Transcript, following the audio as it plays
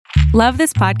Love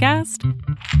this podcast?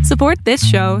 Support this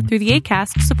show through the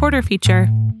Acast supporter feature.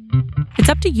 It's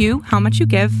up to you how much you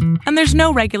give, and there's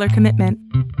no regular commitment.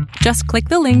 Just click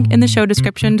the link in the show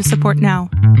description to support now.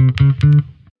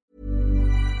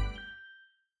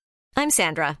 I'm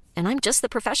Sandra, and I'm just the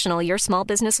professional your small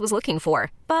business was looking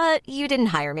for. But you didn't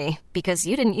hire me because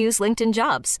you didn't use LinkedIn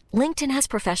Jobs. LinkedIn has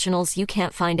professionals you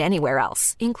can't find anywhere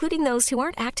else, including those who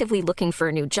aren't actively looking for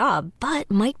a new job, but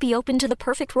might be open to the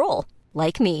perfect role,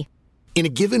 like me. In a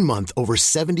given month, over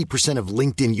 70% of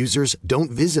LinkedIn users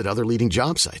don't visit other leading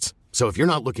job sites. So if you're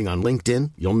not looking on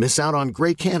LinkedIn, you'll miss out on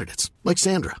great candidates like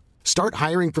Sandra. Start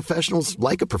hiring professionals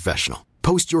like a professional.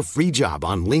 Post your free job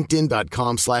on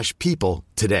linkedin.com/people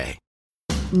today.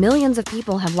 Millions of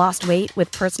people have lost weight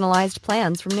with personalized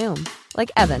plans from Noom.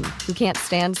 Like Evan, who can't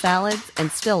stand salads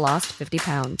and still lost 50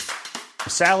 pounds.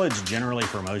 Salads generally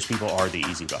for most people are the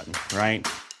easy button, right?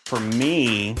 For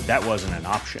me, that wasn't an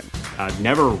option. I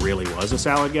never really was a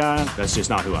salad guy. That's just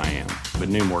not who I am. But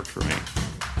Noom worked for me.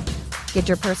 Get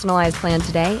your personalized plan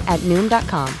today at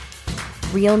Noom.com.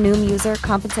 Real Noom user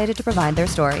compensated to provide their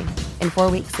story. In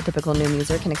 4 weeks, the typical Noom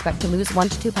user can expect to lose 1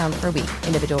 to 2 pounds per week.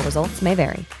 Individual results may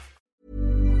vary.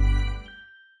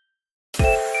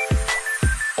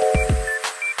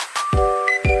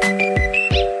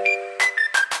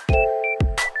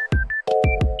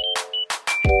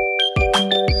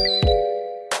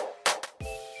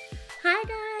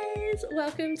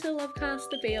 Welcome to Lovecast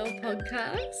the BL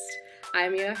podcast.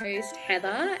 I'm your host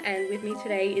Heather, and with me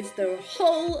today is the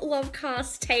whole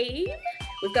Lovecast team.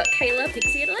 We've got Kayla,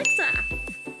 Pixie, and Alexa.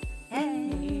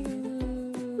 Hey.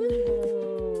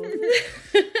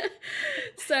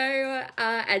 So,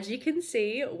 as you can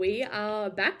see, we are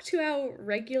back to our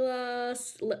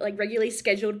regularly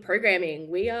scheduled programming.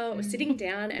 We are sitting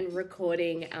down and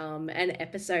recording an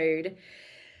episode.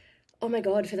 Oh my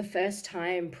god, for the first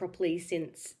time properly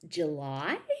since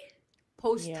July?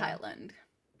 Post-Thailand.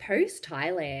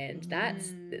 Post-Thailand. That's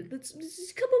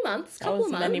a couple months.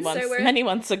 Many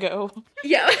months ago.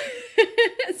 Yeah.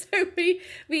 So we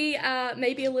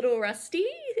may be a little rusty.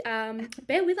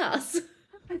 Bear with us.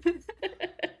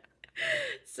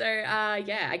 So,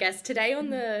 I guess today on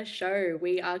the show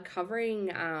we are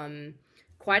covering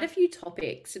quite a few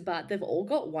topics, but they've all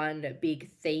got one big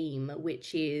theme,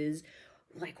 which is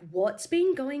like what's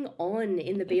been going on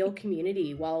in the BL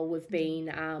community while we've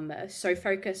been so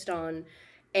focused on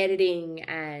editing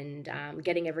and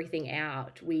getting everything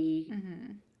out. We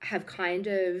have kind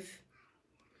of,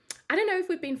 I don't know if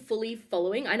we've been fully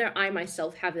following. I know I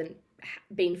myself haven't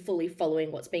been fully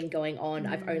following what's been going on.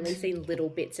 I've only seen little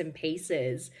bits and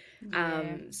pieces.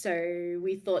 So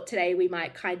we thought today we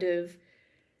might kind of,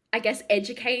 I guess,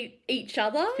 educate each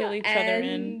other. Fill each other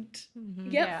in.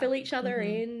 Fill each other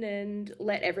in and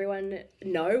let everyone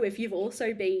know if you've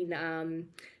also been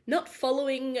not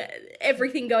following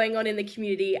everything going on in the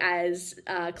community as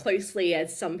closely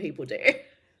as some people do.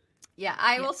 Yeah,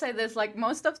 I will say this, like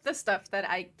most of the stuff that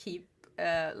I keep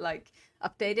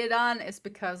updated on is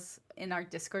because in our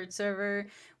Discord server,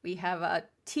 we have a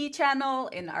T channel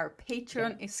in our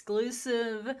Patreon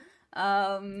exclusive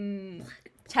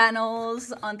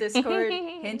channels on Discord,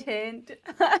 hint hint.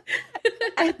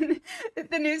 And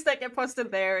the news that get posted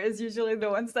there is usually the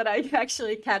ones that I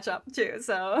actually catch up to,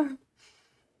 so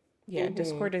yeah,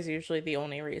 Discord is usually the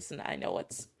only reason I know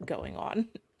what's going on.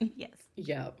 Yes.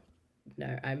 Yeah.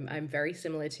 No, I'm very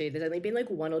similar too. There's only been like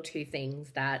one or two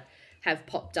things that have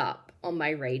popped up on my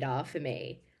radar for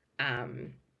me.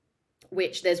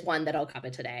 Which there's one that I'll cover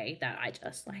today that I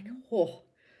just like,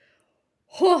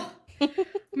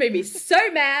 made me so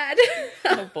mad.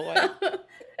 Oh boy.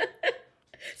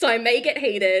 So I may get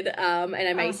heated and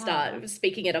I may start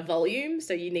speaking at a volume,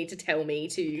 so you need to tell me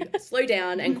to slow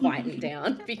down and quieten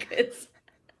down because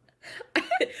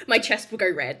my chest will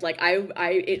go red. Like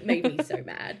it made me so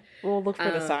mad. We'll look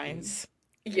for the signs.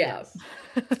 Yeah.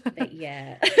 But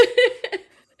yeah.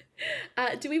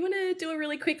 Do we want to do a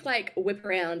really quick whip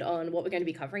around on what we're going to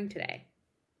be covering today?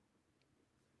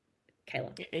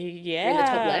 Kayla. Yeah. In the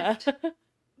top left.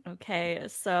 Okay,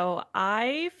 so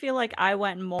I feel like I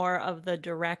went more of the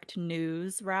direct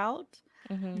news route.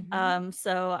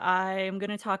 So I'm going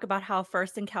to talk about how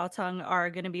First and Kowtung are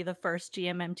going to be the first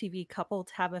GMMTV couple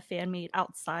to have a fan meet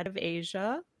outside of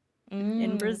Asia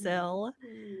in Brazil.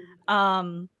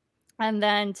 And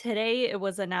then today it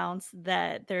was announced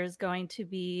that there's going to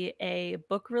be a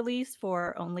book release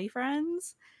for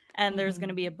OnlyFriends, and there's going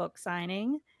to be a book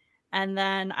signing. And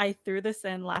then I threw this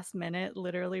in last minute,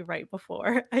 literally right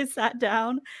before I sat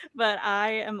down. But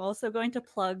I am also going to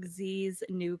plug Z's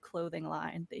new clothing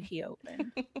line that he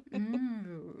opened.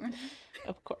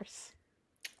 Of course.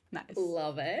 Nice.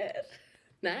 Love it.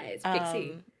 Nice.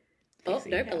 Pixie. Um, Oh,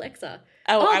 Pixie, nope, yeah. Alexa.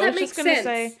 Oh, I that was makes just gonna sense.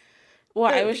 say.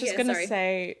 Well, I was just Yeah, gonna sorry.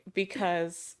 say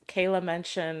because Kayla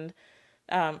mentioned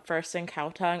first in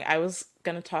Cowtongue, I was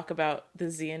gonna talk about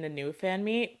the Z and the New fan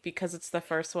meet because it's the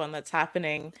first one that's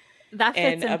happening That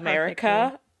fits in in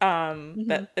America. perfectly.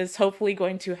 That is hopefully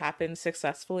going to happen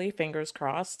successfully, fingers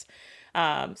crossed. So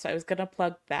I was gonna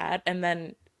plug that, and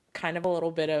then kind of a little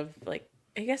bit of like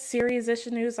I guess series-ish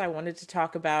news. I wanted to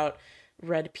talk about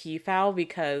Red Peafowl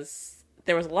because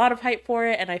there was a lot of hype for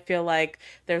it, and I feel like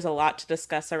there's a lot to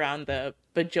discuss around the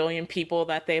bajillion people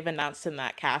that they've announced in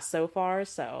that cast so far.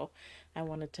 So I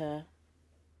wanted to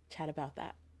chat about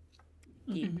that.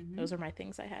 Those are my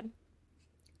things I had.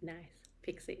 Nice.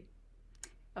 Pixie.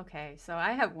 Okay, so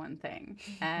I have one thing,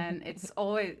 and it's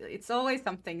always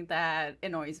something that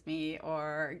annoys me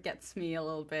or gets me a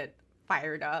little bit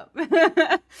fired up.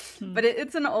 But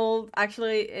it's an old,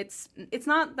 actually, it's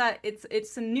not that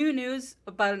it's a new news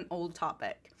about an old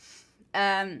topic.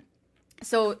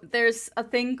 So there's a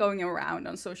thing going around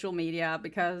on social media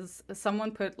because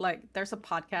someone put there's a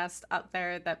podcast out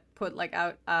there that put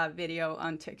out a video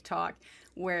on TikTok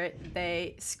where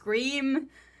they scream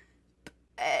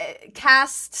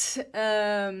cast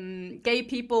gay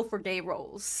people for gay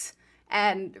roles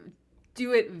and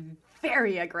do it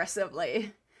very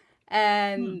aggressively.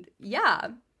 And yeah,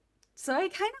 so I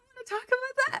kind of want to talk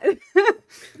about that.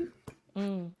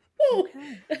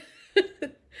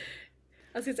 Okay.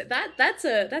 I was gonna say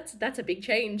that's a big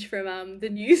change from the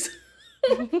news.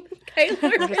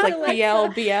 Kayla, Just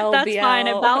like BL. That's fine.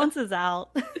 It balances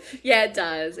out. Yeah, it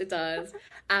does. It does.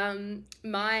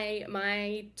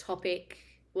 My topic,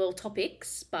 well,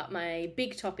 topics, but my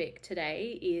big topic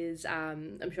today is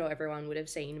I'm sure everyone would have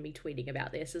seen me tweeting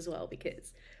about this as well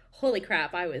because holy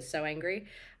crap, I was so angry.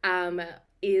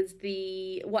 Is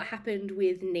what happened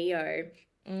with Neo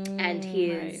and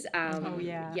his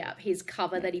his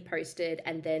cover that he posted,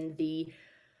 and then the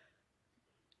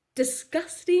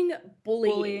disgusting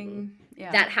bullying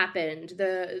that happened,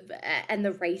 and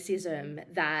the racism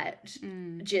that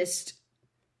just,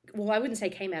 well, I wouldn't say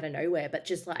came out of nowhere, but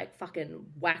just fucking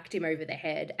whacked him over the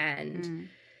head. And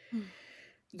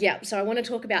so I want to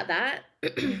talk about that.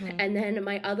 And then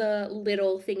my other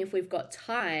little thing, if we've got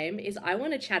time, is I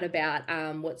want to chat about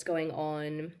what's going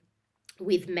on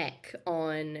with Mech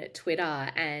on Twitter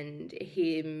and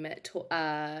him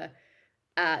so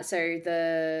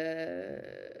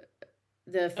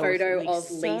the photo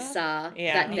of Lisa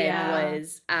that then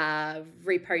was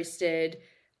reposted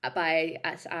by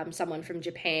someone from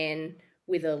Japan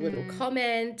with a little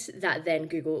comment that then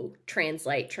Google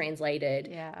translated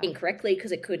incorrectly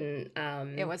because it couldn't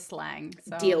it was slang,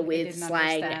 so deal with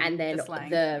slang, and then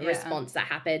the response that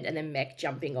happened, and then Mech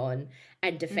jumping on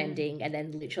and defending and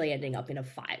then literally ending up in a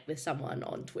fight with someone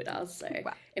on Twitter. So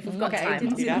if we've got time, I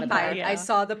didn't see the fight. I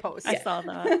saw the post. I saw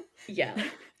that. Yeah.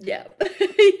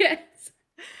 Yes.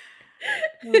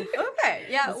 Okay.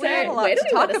 Yeah, So we have a lot to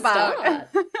talk about.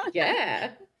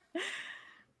 Yeah.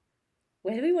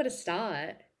 Where do we want to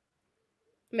start?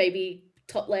 Maybe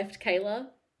top left, Kayla?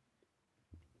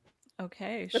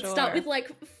 Okay, Let's start with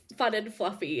fun and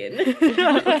fluffy and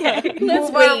okay.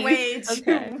 Let's weave.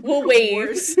 Okay. We'll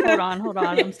weave. Hold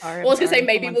on. I'm sorry. I was gonna say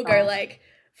maybe we'll go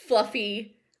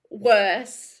fluffy,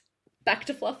 worse, back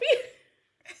to fluffy.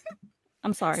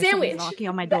 I'm sorry. Sandwich. Knocking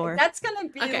on my door. That's gonna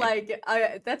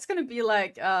be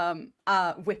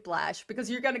whiplash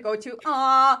because you're gonna go to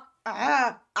Yeah.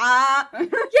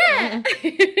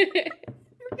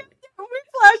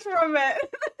 whiplash from it.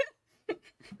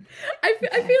 I feel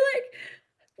like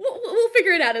we'll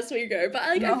figure it out as we go, but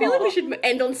I feel like we should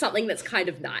end on something that's kind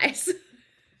of nice.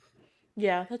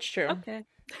 Yeah, that's true. Okay.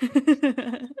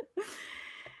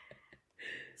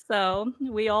 So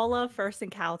we all love First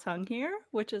and Cowtongue here,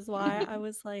 which is why I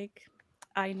was like,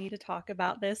 I need to talk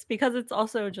about this because it's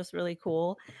also just really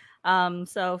cool.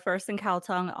 So First and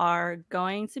Cowtongue are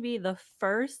going to be the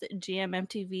first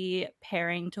GMMTV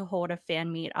pairing to hold a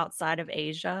fan meet outside of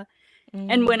Asia.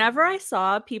 And whenever I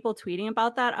saw people tweeting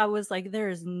about that, I was like, there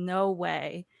is no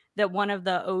way that one of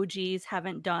the OGs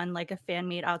haven't done a fan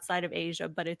meet outside of Asia,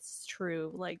 but it's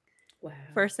true. Wow.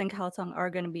 First and Cowtongue are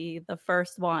going to be the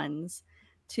first ones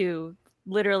to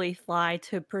literally fly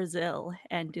to Brazil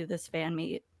and do this fan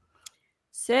meet.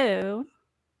 So,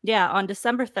 yeah, on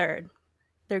December 3rd,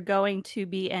 they're going to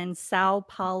be in Sao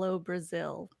Paulo,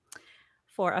 Brazil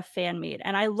for a fan meet.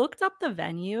 And I looked up the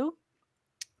venue.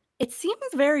 It seems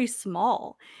very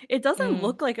small. It doesn't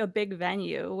look like a big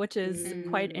venue, which is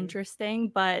quite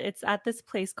interesting, but it's at this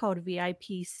place called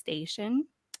VIP Station.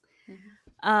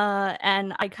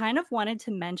 And I kind of wanted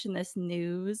to mention this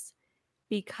news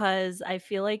because I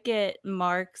feel like it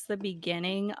marks the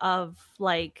beginning of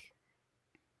like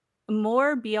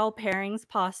more BL pairings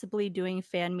possibly doing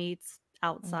fan meets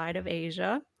outside of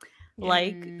Asia,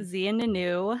 like Z and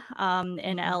Nanu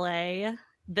in LA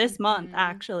this month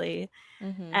actually.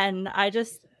 And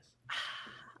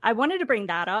I wanted to bring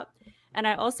that up. And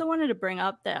I also wanted to bring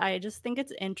up that I just think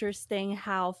it's interesting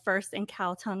how First and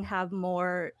Cowtongue have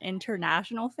more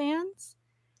international fans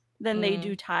than they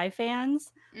do Thai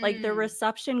fans. Like their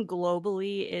reception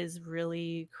globally is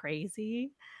really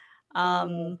crazy.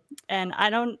 And I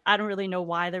don't really know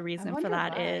why the reason for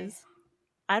that is.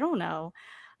 I don't know.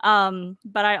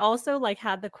 But I also like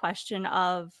had the question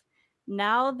of,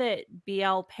 now that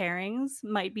BL pairings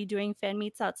might be doing fan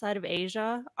meets outside of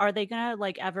Asia, are they gonna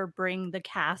like ever bring the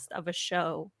cast of a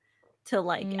show to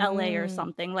like LA or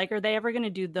something? Like, are they ever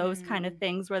gonna do those kind of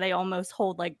things where they almost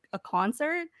hold like a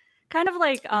concert? Kind of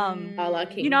like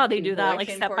you know how they do that,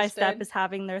 like Step by Step is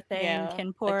having their thing, Kin like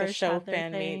the Porsche show had their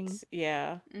fan thing. meets.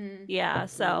 Yeah. Yeah,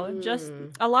 so just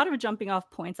a lot of jumping off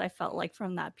points I felt like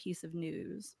from that piece of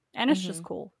news. And it's just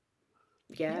cool.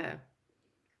 Yeah.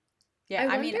 Yeah,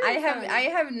 I mean, I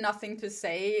have nothing to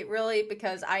say really,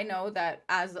 because I know that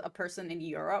as a person in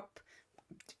Europe,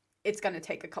 it's going to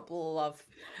take a couple of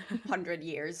 100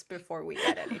 years before we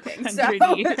get anything. So good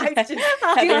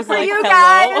for you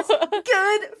guys.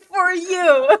 Good for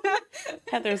you.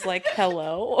 Heather's like,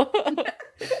 hello.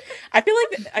 I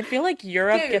feel like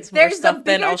Europe gets more stuff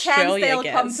than Australia they'll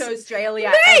gets. come to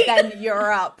Australia and then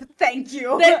Europe. Thank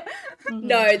you.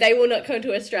 No, they will not come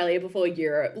to Australia before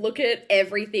Europe. Look at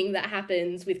everything that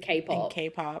happens with K-pop. And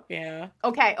K-pop, yeah.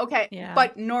 Okay, yeah.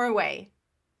 But Norway.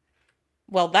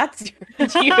 Well, that's you. We've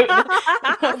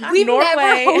never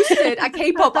hosted a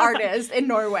K-pop artist in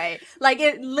Norway. Like,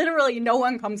 it literally, no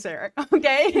one comes here.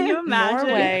 Okay, can you imagine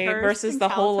Norway versus the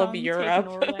whole of Europe?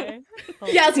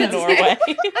 Yeah, Norway.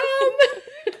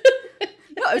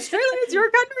 No, Australia is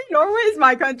your country. Norway is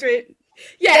my country.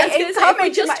 Yeah, if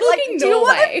we're just talking Norway, do you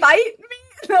want to fight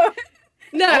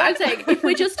me? No, I'm saying if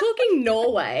we're just talking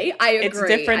Norway, I agree. It's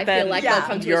different I feel like they'll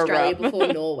come to Europe. Australia before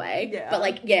Norway. But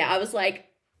like, I was like,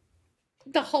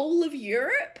 the whole of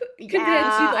Europe compared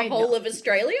to the whole of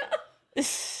Australia?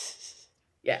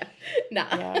 Yeah. Nah.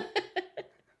 Yeah.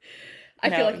 I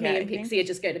feel like me and Pixie are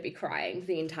just going to be crying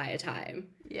the entire time.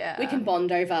 Yeah. We can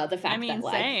bond over the fact that,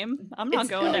 like... same. I'm not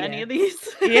going to any of these.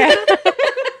 Yeah.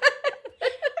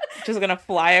 Just going to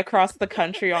fly across the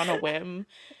country on a whim.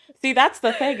 See, that's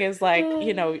the thing is, like,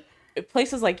 you know,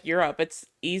 places like Europe, it's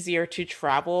easier to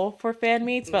travel for fan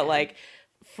meets, but, like,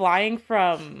 flying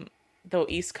from the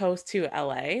East Coast to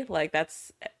LA, like,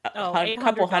 that's a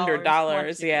couple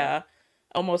 $100. Yeah.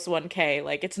 Almost 1K.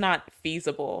 Like, it's not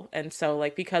feasible. And so,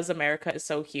 like, because America is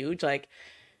so huge, like,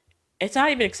 it's not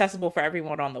even accessible for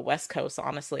everyone on the West Coast,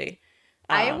 honestly.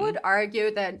 I would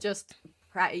argue that just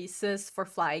prices for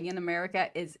flying in America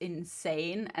is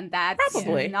insane, and that's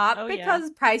probably not because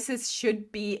prices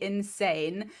should be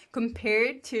insane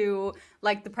compared to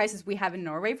like the prices we have in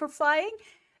Norway for flying.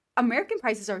 American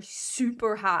prices are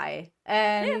super high,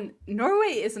 and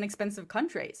Norway is an expensive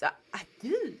country, so I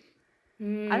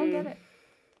don't get it.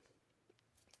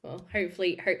 Well,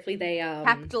 hopefully they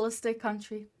capitalistic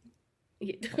country.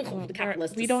 We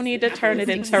don't need to turn it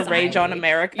into Rage on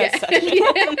America session.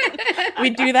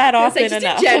 We do that often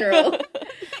enough. In general.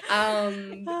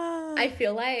 I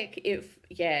feel like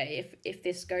if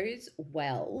this goes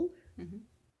well,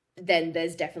 then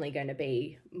there's definitely going to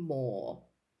be more.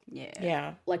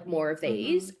 Yeah. Like more of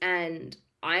these. And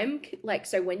I'm like,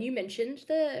 so when you mentioned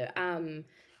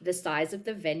the size of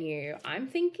the venue, I'm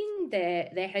thinking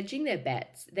they're hedging their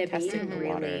bets. They're testing being the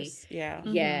waters.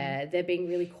 They're being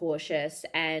really cautious,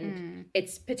 and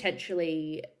it's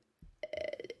potentially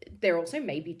they're also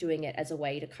maybe doing it as a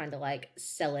way to kind of like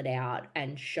sell it out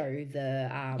and show the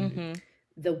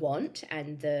want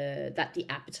and that the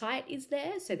appetite is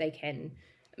there, so they can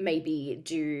maybe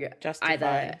do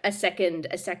either a second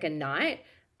night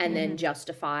and then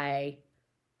justify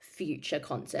future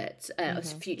concerts,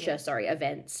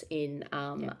 events in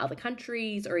other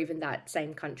countries, or even that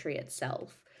same country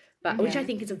itself. But which I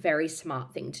think is a very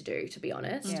smart thing to do, to be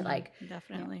honest. Like,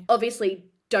 definitely. Obviously,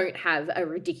 don't have a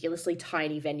ridiculously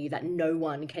tiny venue that no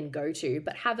one can go to,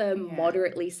 but have a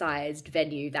moderately sized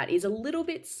venue that is a little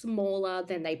bit smaller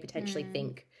than they potentially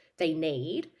think they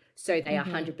need, so they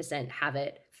 100% have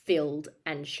it filled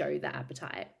and show the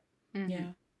appetite.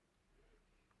 Yeah.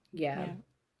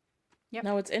 Yep.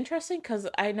 No, it's interesting because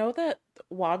I know that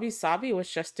Wabi Sabi was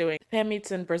just doing fan meets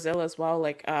in Brazil as well.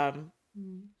 Like,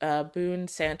 Boone,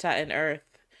 Santa, and Earth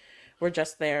were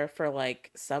just there for like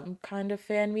some kind of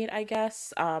fan meet, I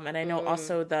guess. And I know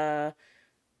also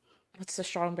what's the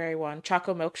strawberry one?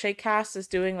 Choco Milkshake Cast is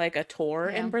doing like a tour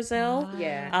in Brazil.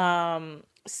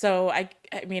 So I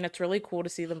mean, it's really cool to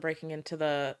see them breaking into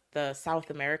the South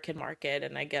American market,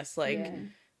 and I guess like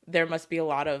there must be a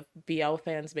lot of BL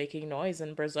fans making noise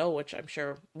in Brazil, which I'm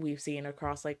sure we've seen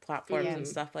across like platforms and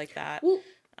stuff like that. Well,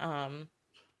 I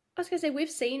was gonna say,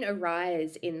 we've seen a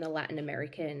rise in the Latin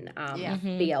American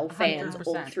BL fans 100%.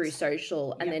 all through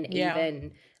social, and then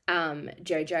even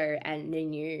Jojo and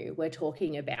Nunu were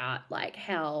talking about like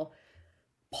how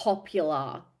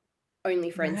popular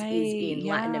OnlyFriends is in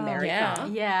Latin America.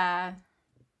 Yeah.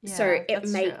 So it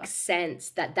makes sense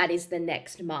that that is the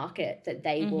next market that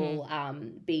they will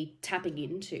be tapping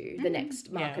into, the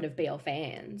next market of BL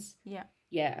fans. Yeah.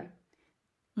 Yeah.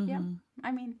 Yeah.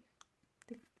 I mean,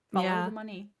 they follow the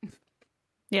money.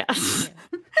 Yeah.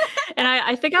 And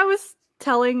I think I was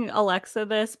telling Alexa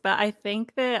this, but I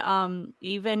think that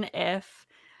even if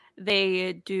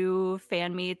they do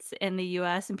fan meets in the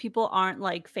US and people aren't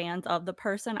like fans of the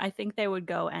person, I think they would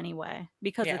go anyway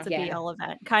because it's a BL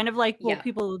event. Kind of like what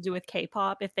people will do with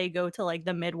K-pop if they go to like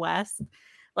the Midwest.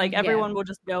 Like everyone will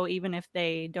just go even if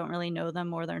they don't really know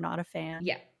them or they're not a fan.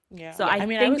 Yeah. So I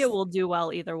mean, think it will do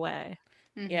well either way.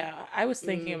 Yeah, I was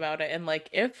thinking about it, and like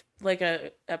if like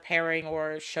a pairing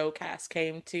or a show cast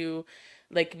came to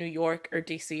like New York or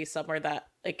DC, somewhere that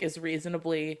like is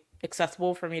reasonably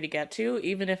accessible for me to get to,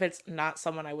 even if it's not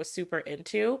someone I was super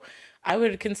into, I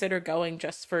would consider going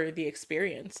just for the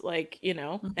experience, like, you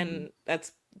know. And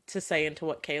that's to say into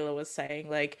what Kayla was saying,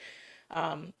 like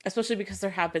especially because there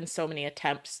have been so many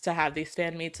attempts to have these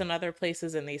fan meets in other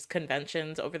places and these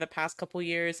conventions over the past couple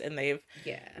years, and they've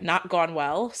not gone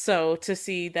well. So to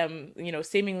see them, you know,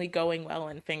 seemingly going well,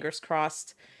 and fingers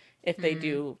crossed if they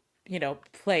do, you know,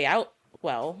 play out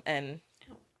well and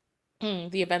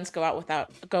the events go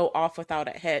off without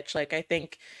a hitch, like I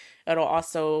think it'll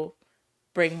also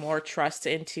bring more trust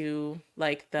into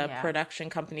like the production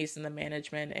companies and the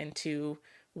management into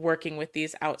working with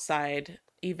these outside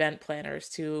event planners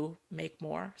to make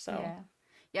more. So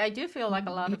I do feel like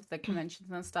a lot of the conventions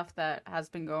and stuff that has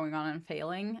been going on and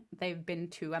failing, they've been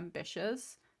too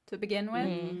ambitious to begin with.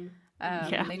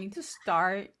 They need to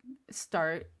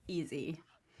start easy.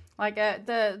 Like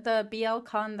the BL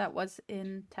Con that was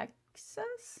in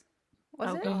Texas,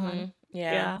 was it?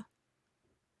 Yeah,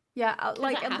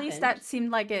 like at least that seemed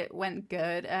like it went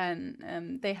good,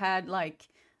 and they had like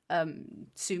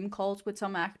Zoom calls with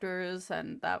some actors,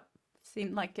 and that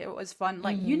seemed like it was fun.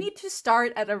 Like you need to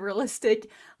start at a realistic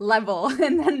level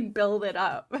and then build it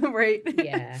up, right?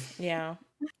 Yeah.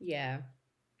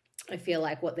 I feel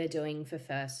like what they're doing for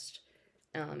First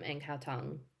and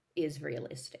Kaotang is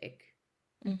realistic.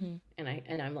 And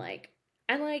I'm like,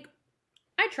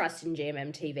 I trust in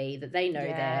GMMTV that they know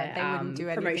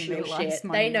their promotional shit.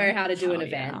 They know how to do an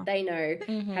event. They know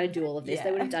how to do all of this.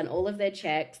 They would have done all of their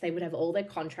checks. They would have all their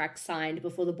contracts signed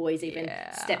before the boys even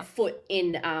step foot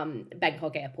in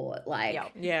Bangkok airport.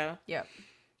 Like, they're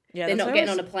not getting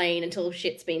on a plane until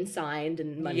shit's been signed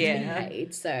and money's been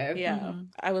paid. So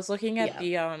I was looking at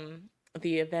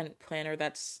the event planner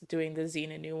that's doing the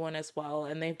Xena new one as well,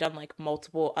 and they've done like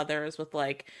multiple others with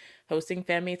like hosting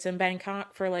fan meets in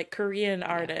Bangkok for like Korean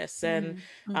artists and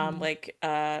like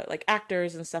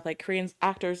actors and stuff, like Korean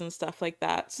actors and stuff like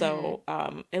that. So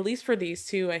at least for these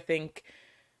two, I think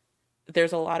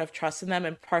there's a lot of trust in them,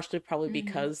 and partially probably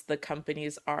because the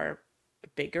companies are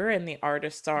bigger and the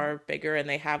artists are bigger, and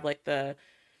they have like the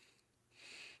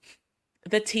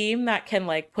team that can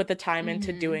like put the time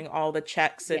into doing all the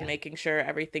checks and making sure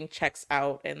everything checks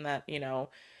out, and that, you know,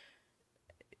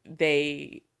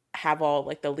 they have all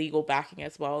like the legal backing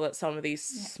as well that some of these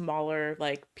smaller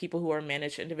like people who are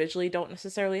managed individually don't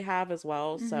necessarily have as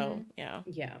well. So the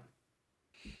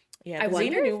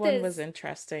Xena new one was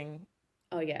interesting.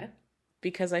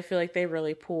 Because I feel like they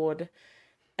really pulled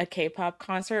a K-pop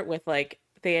concert with like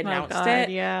they announced it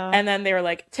and then they were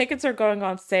like, tickets are going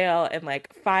on sale in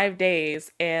like 5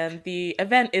 days and the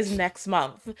event is next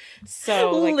month.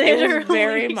 So like it was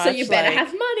very much, so you better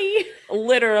have money.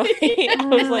 Literally. I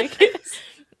was like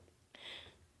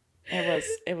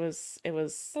it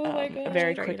was a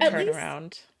very quick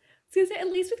turnaround. At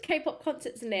least with K-pop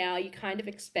concerts now, you kind of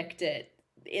expect it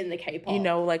in the K-pop, you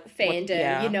know, like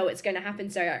fandom, you know it's going to happen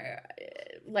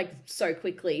so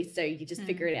quickly, so you just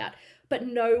figure it out. But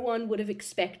no one would have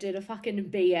expected a fucking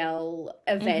BL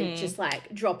event just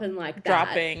like dropping like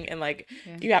that. And like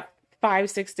you got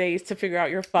 5-6 days to figure out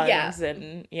your funds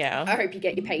and I hope you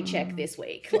get your paycheck this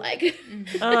week. Like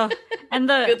and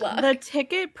the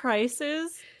ticket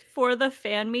prices for the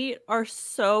fan meet are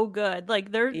so good.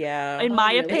 Like they're in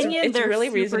my opinion, it's they're really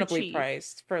super reasonably cheap.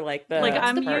 priced for like the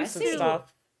I'm purse used and to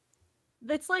stuff.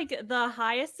 It's like the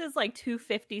highest is like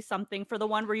 250 something for the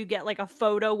one where you get like a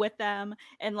photo with them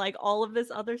and like all of this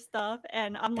other stuff.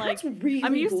 And I'm That's like, really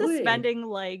I'm used to good. spending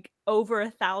like over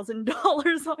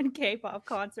 $1,000 on K-pop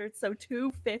concerts, so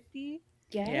 250.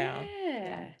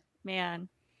 Yeah. Man,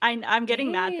 I'm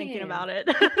getting mad thinking Damn. about it.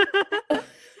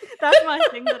 That's my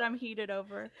thing that I'm heated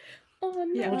over. Oh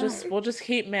no. We'll just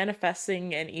keep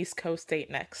manifesting an East Coast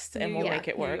date next, and we'll make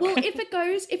it work. Well,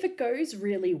 if it goes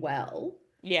really well,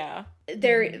 Yeah.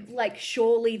 there like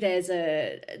surely there's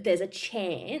a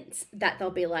chance that they'll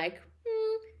be like,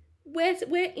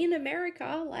 we're in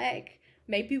America, like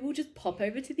maybe we'll just pop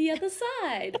over to the other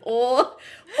side, or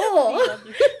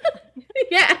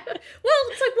yeah. Well,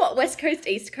 it's like what, West Coast,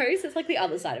 East Coast. It's like the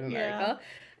other side of America.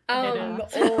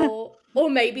 Or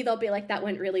maybe they'll be like, that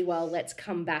went really well. Let's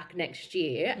come back next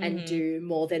year and do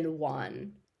more than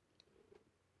one.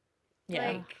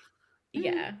 Yeah. Like,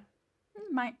 yeah.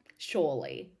 Might.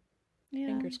 Surely. Yeah.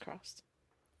 Fingers crossed.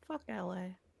 Fuck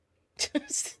LA.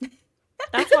 That's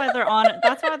why they're on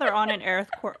an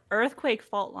earthquake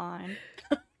fault line.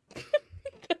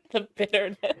 The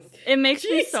bitterness. It makes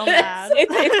me so mad.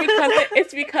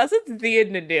 It's because it's the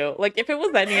and Nanu. Like if it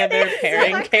was any other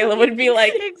pairing, Kayla would be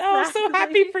like, "Oh, so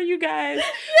happy for you guys."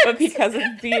 Yes. But because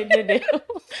it's the and Nanu,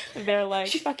 they're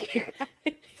like, "Fuck you guys."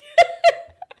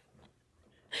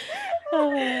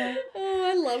 Oh,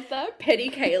 I love that. Petty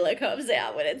Kayla comes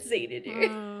out when it's Z and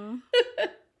Nanu.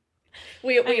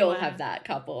 We all have that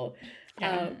couple.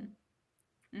 But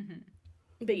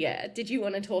yeah, did you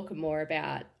want to talk more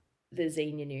about the Z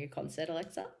and Nanu concert,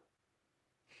 Alexa?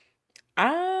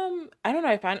 I don't know.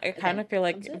 I kind of feel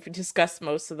like we discussed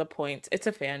most of the points. It's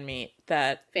a fan meet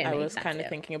that I was kind of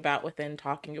thinking about within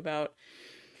talking about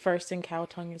First and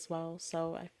Cowtongue as well.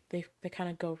 So they kind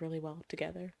of go really well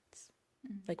together. It's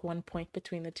like 1 point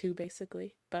between the two,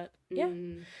 basically. But yeah,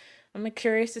 I'm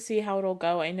curious to see how it'll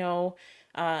go. I know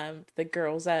the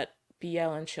girls at BL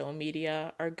and Chill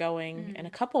Media are going, and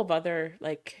a couple of other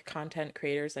like content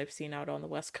creators I've seen out on the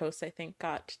West Coast, I think,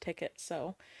 got tickets.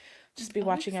 So just be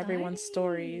watching everyone's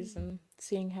stories and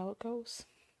seeing how it goes.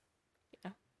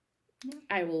 Yeah.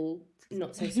 I will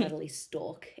not so subtly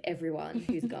stalk everyone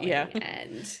who's going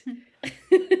and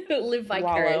live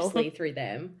vicariously through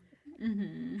them.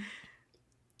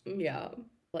 Yeah.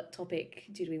 What topic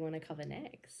did we want to cover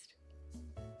next?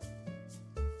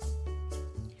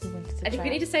 I think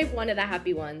we need to save one of the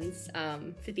happy ones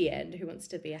for the end. Who wants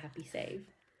to be a happy save?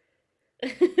 I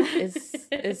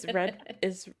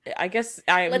guess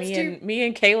me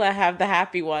and Kayla have the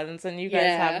happy ones, and you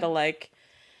guys have the like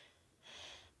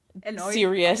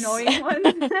serious annoying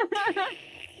ones.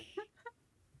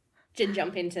 To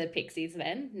jump into Pixies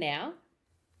then now.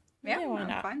 Yeah, why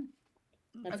not? Fine.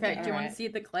 Okay, do you want to see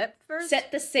the clip first?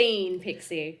 Set the scene,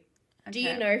 Pixie. Okay. Do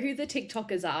you know who the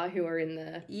TikTokers are who are in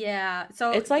the... Yeah, so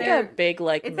it's like a big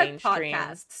like it's mainstream a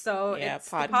podcast. So the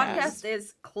podcast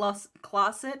is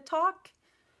Closet Talk.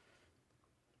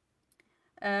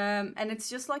 And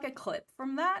it's just like a clip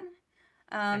from that.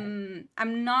 I'm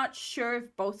not sure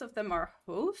if both of them are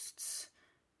hosts.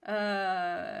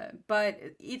 But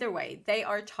either way, they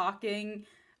are talking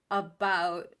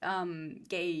about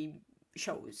gay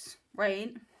shows,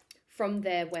 right? From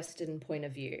their Western point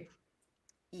of view.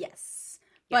 Yes.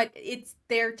 But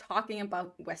they're talking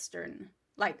about Western,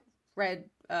 like red,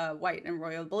 white, and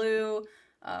royal blue.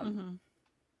 Do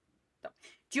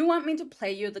you want me to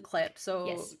play you the clip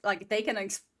so like they can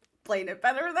explain it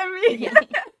better than me? Yeah.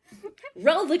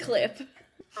 Roll the clip.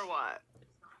 For what?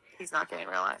 He's not getting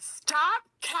real life. Stop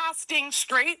casting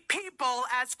straight people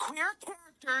as queer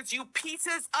characters, you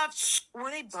pieces of Were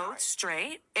they both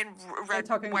straight in red,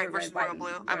 white versus royal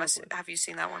blue? Have you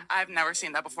seen that one? I've never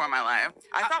seen that before in my life.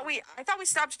 I thought we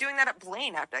stopped doing that at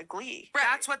Blaine after Glee. Right.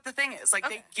 That's what the thing is. Like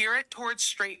they gear it towards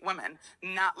straight women,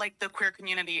 not like the queer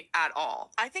community at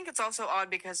all. I think it's also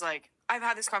odd because like I've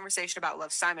had this conversation about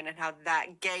Love, Simon and how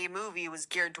that gay movie was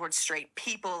geared towards straight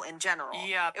people in general.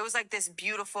 Yeah. It was like this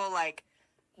beautiful like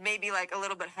maybe like a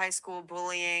little bit high school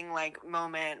bullying like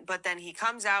moment, but then he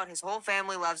comes out, his whole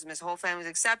family loves him, his whole family's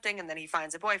accepting, and then he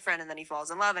finds a boyfriend and then he falls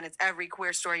in love, and it's every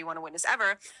queer story you want to witness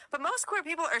ever. But most queer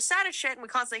people are sad as shit and we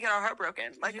constantly get our heart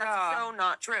broken. Like that's so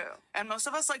not true. And most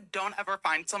of us like don't ever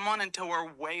find someone until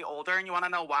we're way older, and you want to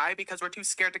know why? Because we're too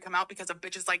scared to come out because of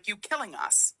bitches like you killing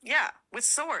us. Yeah, with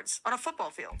swords on a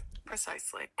football field.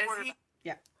 Precisely.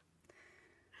 Yeah.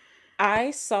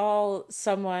 I saw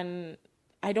someone,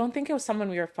 I don't think it was someone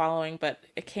we were following, but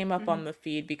it came up on the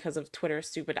feed because of Twitter's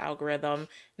stupid algorithm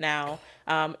now,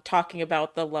 talking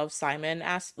about the Love, Simon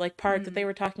part that they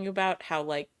were talking about, how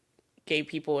like gay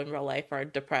people in real life are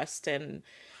depressed and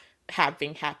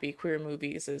having happy queer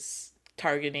movies is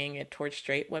targeting it towards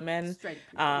straight women. Straight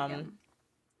people, yeah.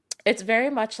 It's very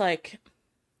much like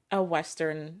a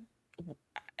Western,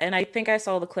 and I think I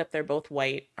saw the clip. They're both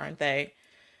white, aren't they?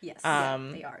 Yes, yeah,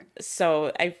 they are.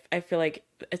 So I feel like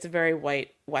it's a very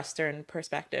white Western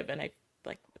perspective, and I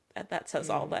like that says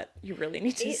all that you really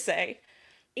need to say.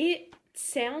 It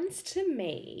sounds to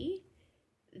me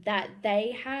that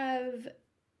they have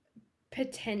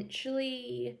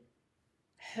potentially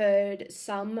heard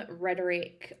some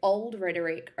rhetoric, old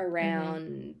rhetoric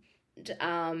around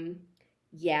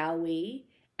yaoi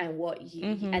and what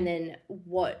you and then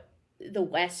what the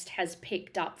West has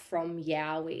picked up from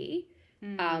yaoi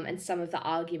and some of the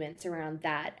arguments around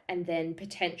that, and then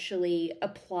potentially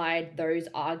applied those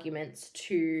arguments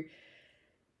to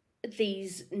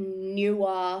these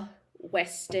newer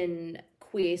Western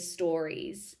queer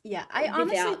stories. Yeah, I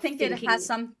honestly think it has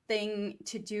something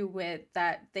to do with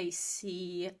that they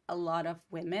see a lot of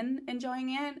women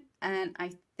enjoying it, and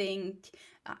I think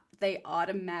they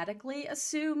automatically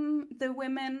assume the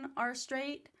women are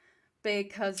straight,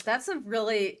 because that's a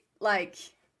really, like,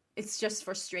 it's just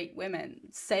for straight women.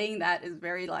 Saying that is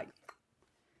very, like...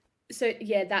 So,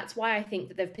 yeah, that's why I think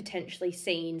that they've potentially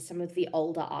seen some of the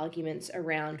older arguments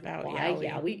around why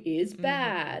yaoi is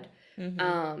bad.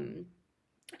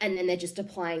 And then they're just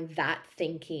applying that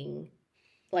thinking,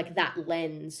 like that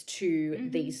lens to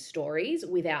these stories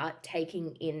without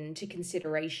taking into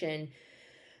consideration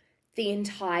the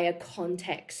entire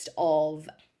context of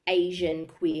Asian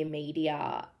queer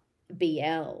media,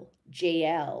 BL,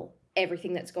 GL,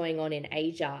 everything that's going on in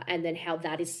Asia, and then how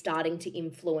that is starting to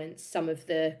influence some of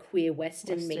the queer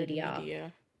Western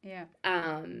media. Yeah.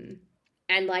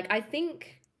 And like, I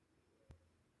think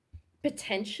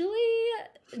potentially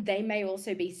they may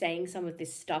also be saying some of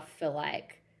this stuff for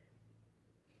like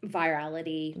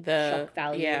virality, shock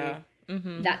value,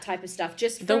 that type of stuff.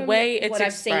 Just from the way it's what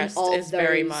I've seen of is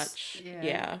very much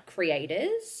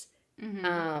creators.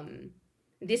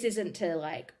 This isn't to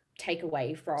like take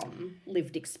away from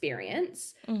lived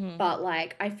experience, but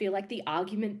like I feel like the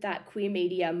argument that queer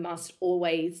media must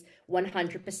always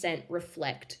 100%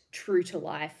 reflect true to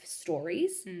life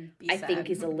stories, I think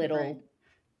is a little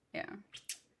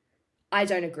I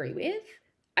don't agree with.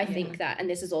 I think that, and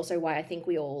this is also why I think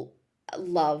we all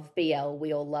love BL,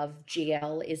 we all love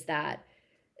GL, is that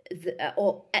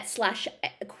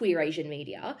queer Asian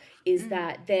media is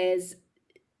that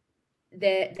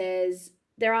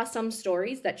there are some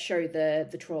stories that show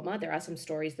the trauma, there are some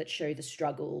stories that show the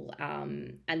struggle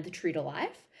and the true to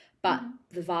life, but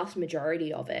the vast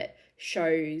majority of it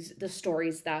shows the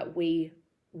stories that we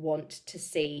want to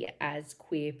see as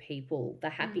queer people, the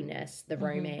happiness, the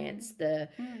romance,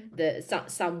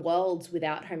 some worlds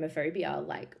without homophobia,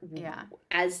 like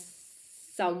as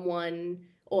someone,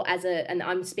 or as and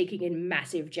I'm speaking in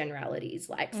massive generalities,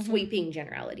 like sweeping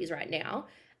generalities right now,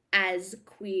 as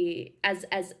queer, as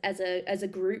a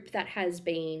group that has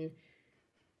been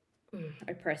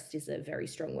oppressed is a very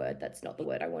strong word, that's not the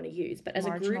word I want to use, but as a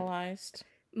group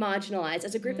marginalized,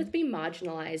 as a group that's been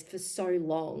marginalized for so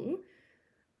long,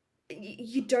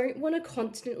 you don't want to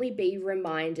constantly be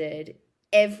reminded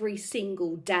every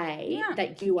single day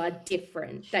that you are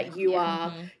different, that you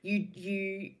are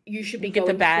you should be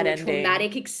going through a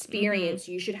traumatic experience,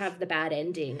 you should have the bad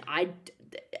ending. I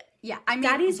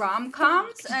mean,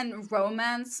 rom-coms and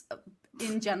romance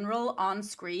in general on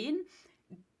screen,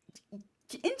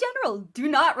 in general, do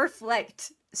not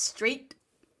reflect straight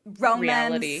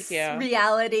romance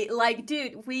reality. Like,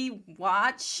 dude, we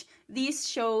watch these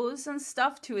shows and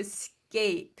stuff to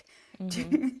escape,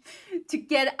 to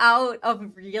get out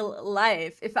of real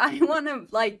life. If I want to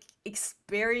like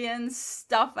experience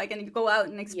stuff, I can go out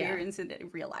and experience it in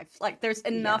real life. Like, there's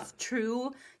enough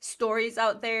true stories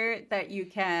out there that you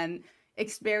can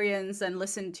experience and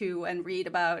listen to and read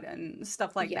about and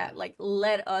stuff like that. Like,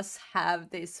 let us have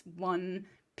this one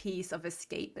piece of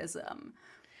escapism.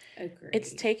 Agreed.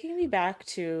 It's taking me back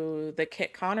to the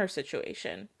Kit Connor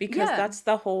situation, because that's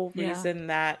the whole reason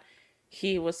that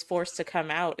he was forced to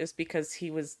come out, is because he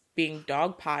was being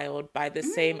dogpiled by the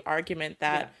same argument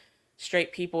that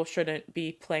straight people shouldn't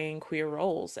be playing queer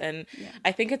roles. And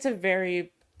I think it's a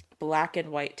very black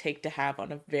and white take to have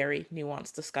on a very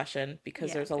nuanced discussion,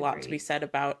 because there's a lot to be said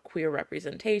about queer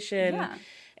representation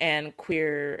and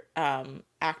queer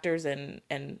actors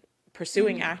and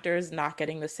pursuing actors not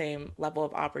getting the same level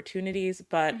of opportunities.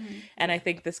 But and I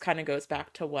think this kind of goes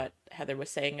back to what Heather was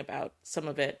saying about some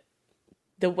of it,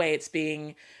 the way it's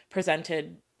being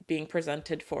presented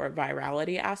for a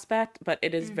virality aspect, but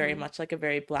it is very much like a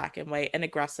very black and white and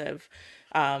aggressive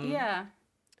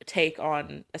take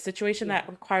on a situation that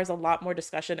requires a lot more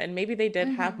discussion. And maybe they did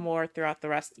have more throughout the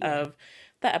rest of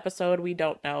the episode, we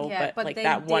don't know, Yeah, but like they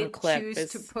that one did clip choose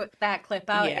is to put that clip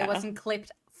out. Yeah. It wasn't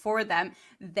clipped for them.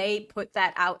 They put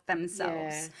that out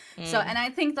themselves. So, and I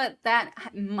think that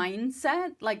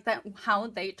mindset, like that, how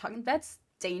they talk, that's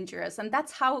dangerous. And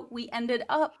that's how we ended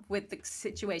up with the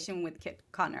situation with Kit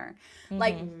Connor.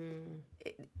 Like,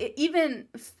 even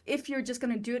if you're just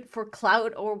going to do it for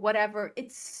clout or whatever,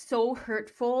 it's so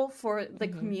hurtful for the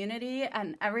community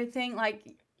and everything.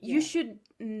 Like, you should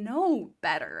know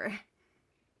better.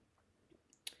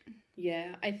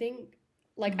 Yeah, I think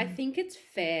I think it's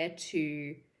fair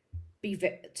to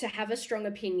to have a strong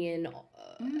opinion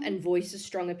and voice a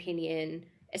strong opinion,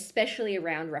 especially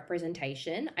around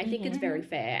representation. I think it's very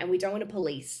fair, and we don't want to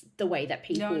police the way that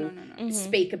people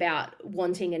speak about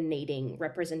wanting and needing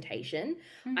representation.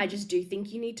 I just do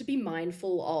think you need to be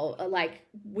mindful of, like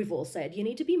we've all said, you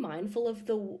need to be mindful of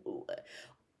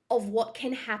what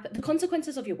can happen, the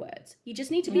consequences of your words. You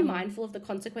just need to be mindful of the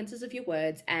consequences of your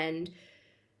words, and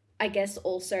I guess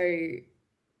also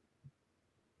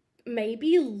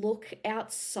maybe look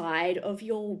outside of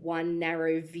your one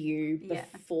narrow view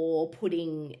before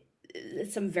putting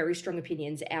some very strong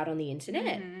opinions out on the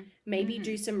internet. Maybe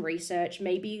do some research,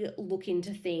 maybe look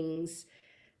into things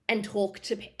and talk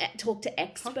to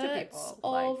experts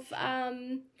of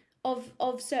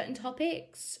certain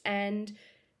topics, and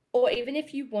or even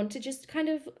if you want to just kind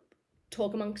of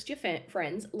talk amongst your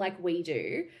friends like we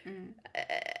do,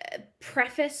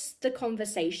 preface the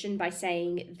conversation by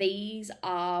saying these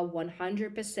are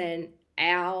 100%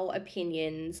 our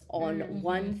opinions on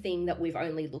one thing that we've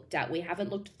only looked at. We haven't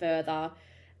looked further,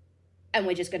 and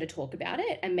we're just going to talk about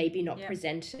it and maybe not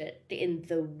present it in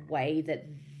the way that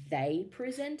they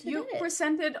presented it. You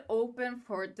presented open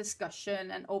for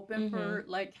discussion and open for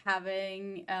like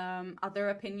having other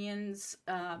opinions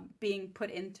being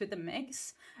put into the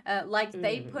mix. Like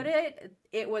they put it,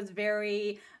 it was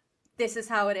very, this is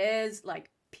how it is, like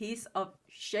piece of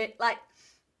shit. Like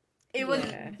it was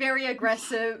very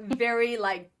aggressive, very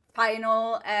like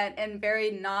final, and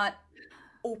very not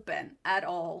open at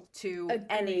all to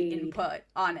any input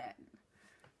on it.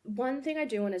 One thing I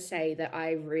do want to say that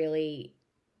I really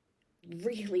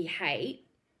hate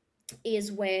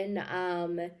is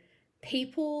when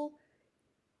people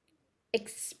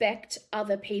expect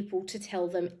other people to tell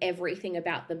them everything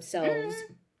about themselves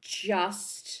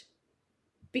just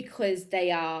because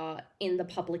they are in the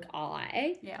public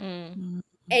eye.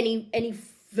 Any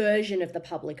version of the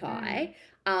public eye,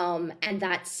 and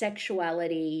that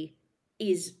sexuality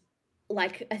is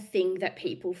like a thing that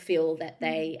people feel that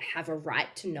they have a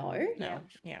right to know.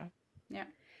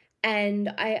 And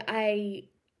I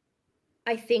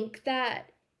think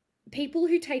that people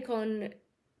who take on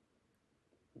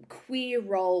queer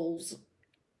roles,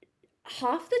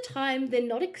 half the time they're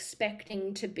not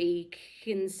expecting to be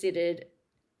considered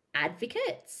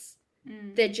advocates.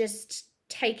 They're just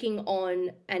taking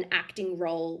on an acting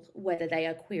role, whether they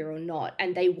are queer or not,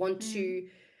 and they want to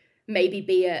maybe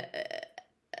be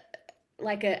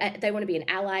they want to be an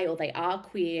ally, or they are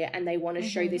queer and they want to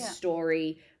show this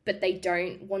story, but they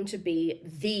don't want to be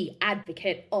the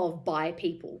advocate of bi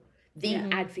people, the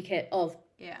advocate of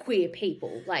queer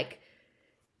people, like,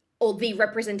 or the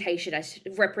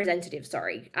representative,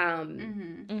 sorry.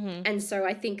 And so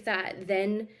I think that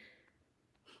then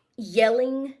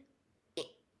yelling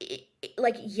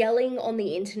on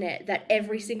the internet that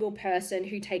every single person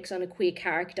who takes on a queer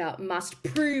character must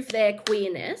prove their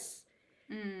queerness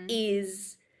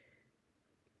is,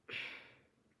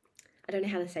 I don't know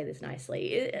how to say this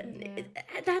nicely.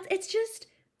 It's just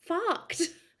fucked.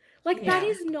 Like that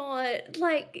is not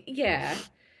like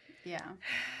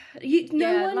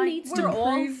no one needs to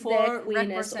prove their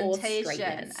queerness or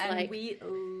straightness, and like, we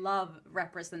love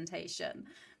representation,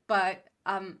 but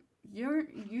you're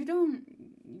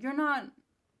not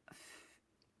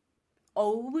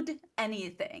owed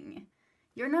anything.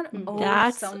 You're not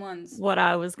owed someone's. What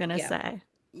I was gonna say.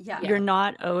 You're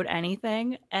not owed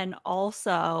anything, and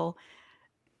also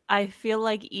I feel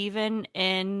like even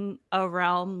in a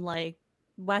realm like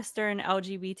Western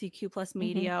LGBTQ plus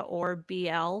media or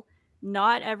BL,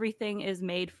 not everything is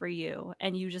made for you,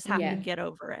 and you just have to get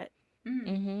over it.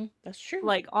 That's true.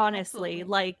 Like, honestly,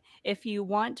 like if you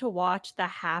want to watch the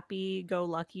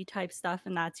happy-go-lucky type stuff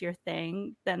and that's your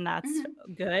thing, then that's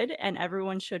good, and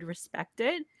everyone should respect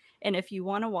it. And if you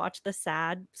want to watch the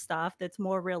sad stuff that's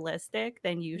more realistic,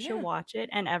 then you should watch it,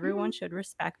 and everyone should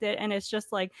respect it. And it's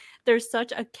just like there's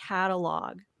such a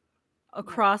catalog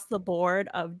across the board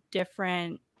of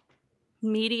different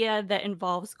media that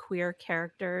involves queer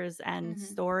characters and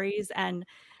stories. And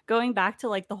going back to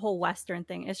like the whole Western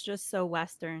thing, it's just so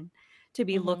Western to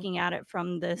be looking at it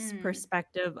from this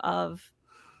perspective of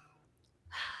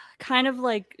kind of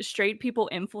like straight people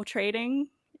infiltrating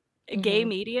gay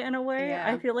media in a way.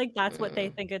 Yeah. I feel like that's what they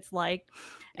think it's like.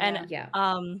 And Yeah.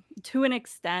 to an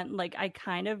extent, like I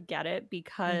kind of get it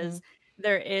because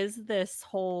there is this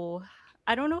whole,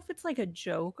 I don't know if it's like a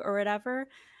joke or whatever,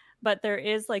 but there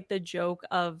is like the joke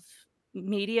of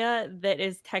media that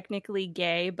is technically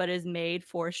gay but is made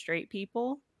for straight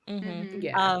people.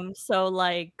 Yeah. So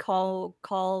like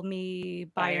call me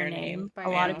by your name. A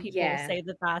lot of people say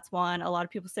that that's one. A lot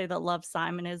of people say that Love,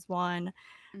 Simon is one.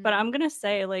 But I'm gonna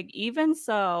say, like, even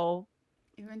so,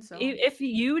 if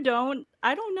you don't,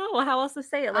 I don't know how else to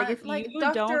say it. Like, if like you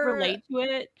don't relate to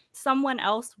it, someone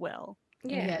else will.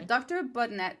 Yeah, Dr.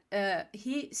 Budnett,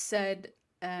 he said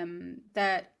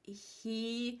that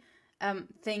he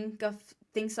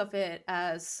thinks of it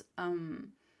as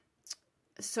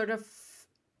sort of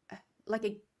like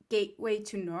a gateway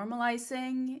to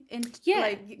normalizing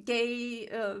like gay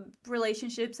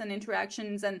relationships and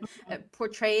interactions, and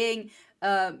portraying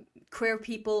queer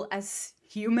people as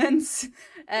humans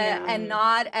and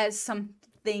not as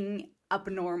something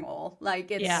abnormal.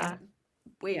 Like it's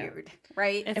weird,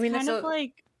 right? It's kind of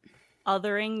like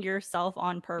othering yourself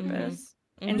on purpose.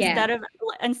 Instead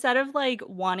of like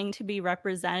wanting to be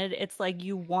represented, it's like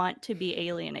you want to be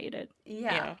alienated.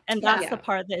 And that's the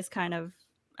part that is kind of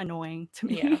annoying to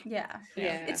me.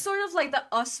 It's sort of like the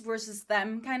us versus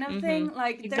them kind of thing.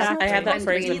 Like there's no I had that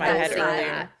phrase in my head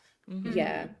earlier.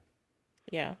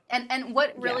 Yeah. And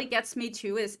what really gets me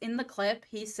too is in the clip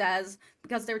he says,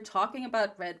 because they're talking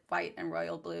about Red, White, and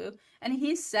Royal Blue, and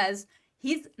he says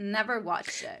he's never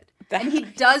watched it. And he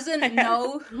doesn't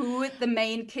know who the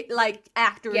main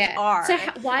actors are. So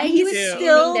why he was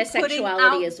still their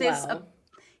sexuality as well?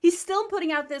 He's still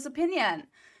putting out this opinion,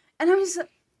 and I was.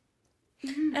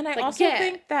 And I also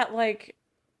think that, like,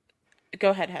 go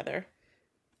ahead, Heather.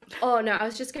 Oh no, I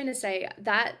was just going to say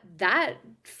that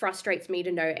frustrates me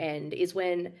to no end is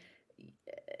when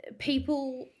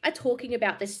people are talking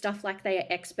about this stuff like they are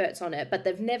experts on it, but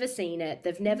they've never seen it,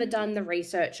 they've never done the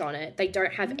research on it, they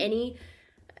don't have any.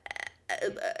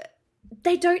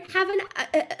 They don't have an.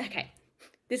 Okay,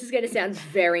 this is going to sound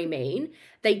very mean.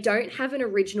 They don't have an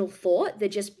original thought. They're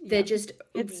just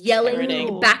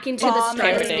yelling back into the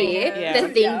stratosphere the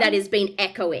thing that has been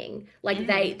echoing. Like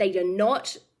they are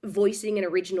not voicing an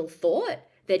original thought.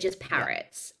 They're just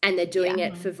parrots, and they're doing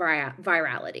it for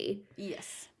virality.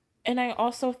 Yes. And I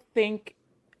also think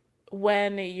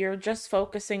when you're just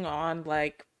focusing on,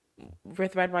 like,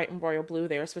 with Red, White, and Royal Blue,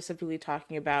 they were specifically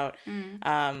talking about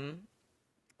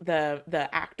the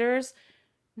actors.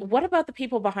 What about the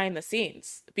people behind the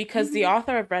scenes? Because the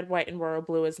author of Red, White, and Royal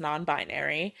Blue is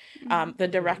non-binary. The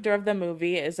director of the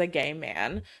movie is a gay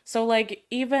man. So, like,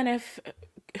 even if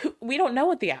we don't know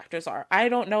what the actors are. I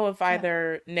don't know if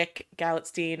either Nick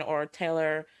Galletstein or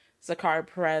Taylor Zakar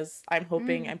Perez, I'm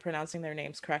hoping I'm pronouncing their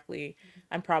names correctly.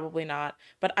 I'm probably not.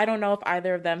 But I don't know if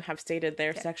either of them have stated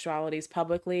their sexualities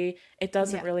publicly. It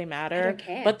doesn't really matter. I don't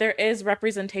care. But there is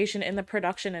representation in the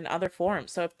production in other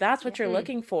forms. So if that's what you're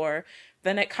looking for,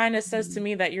 then it kind of says to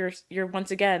me that you're once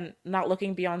again not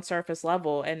looking beyond surface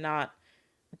level and not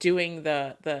doing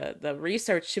the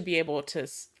research to be able to,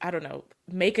 I don't know,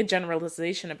 make a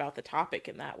generalization about the topic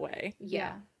in that way.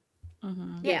 Yeah.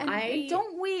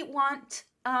 Don't we want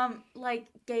like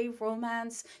gay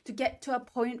romance to get to a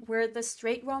point where the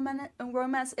straight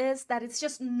romance is that it's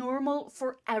just normal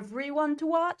for everyone to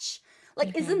watch?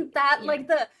 Like, isn't that like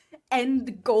the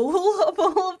end goal of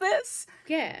all of this?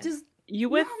 Yeah. Just you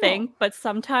would think, but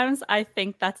sometimes I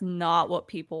think that's not what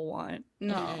people want.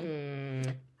 No.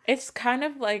 It's kind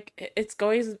of like it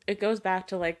goes back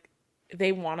to, like,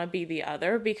 they want to be the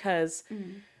other because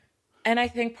and I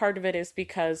think part of it is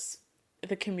because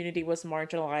the community was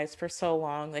marginalized for so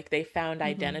long. Like, they found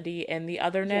identity in the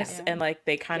otherness and, like,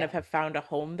 they kind of have found a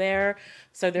home there.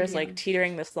 So there's like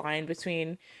teetering this line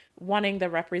between wanting the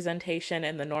representation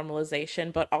and the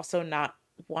normalization, but also not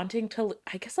wanting to,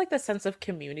 I guess, like, the sense of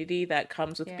community that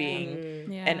comes with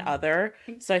being an other.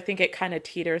 So I think it kind of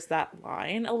teeters that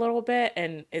line a little bit,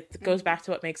 and it goes back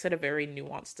to what makes it a very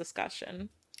nuanced discussion.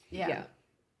 Yeah.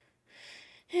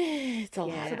 It's a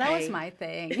lot. So that was my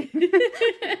thing.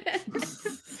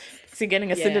 So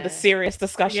getting us into the serious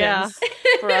discussions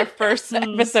for our first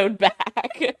episode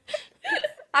back.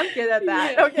 I'm good at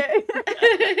that.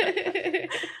 Okay.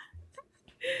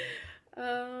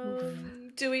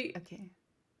 Do we? Okay.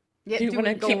 Yeah, do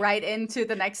we go right into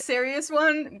the next serious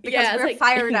one? Because we're like,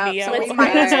 fired up, so let's we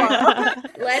might as well.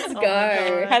 Let's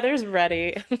go. Heather's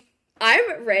ready.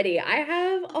 I'm ready. I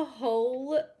have a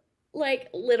whole, like,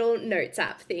 little notes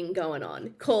app thing going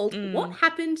on called What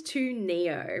Happened to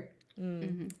Neo?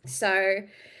 So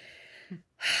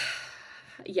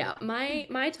Yeah,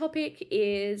 my topic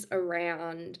is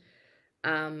around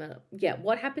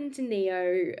what happened to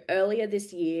Neo earlier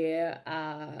this year,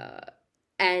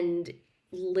 and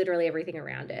literally everything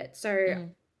around it. So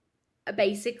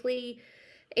basically,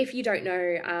 if you don't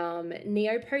know,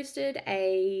 Neo posted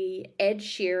a Ed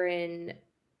Sheeran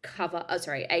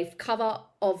a cover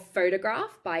of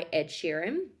Photograph by Ed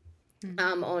Sheeran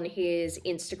on his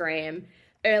Instagram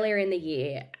earlier in the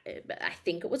year. I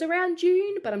think it was around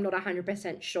June, but I'm not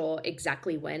 100% sure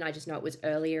exactly when. I just know it was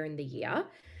earlier in the year.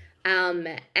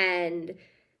 And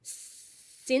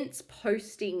since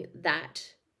posting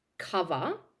that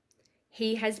cover,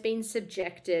 he has been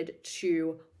subjected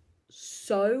to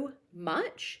so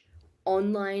much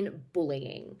online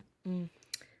bullying.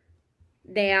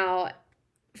 Now,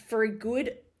 for a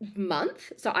good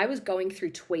month, so I was going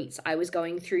through tweets, I was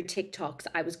going through TikToks,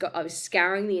 I was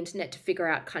scouring the internet to figure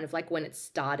out kind of like when it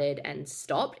started and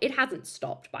stopped. It hasn't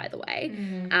stopped, by the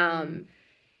way.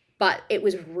 But it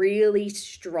was really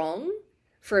strong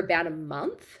for about a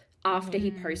month after he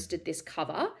posted this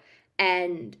cover.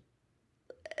 And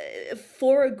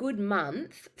for a good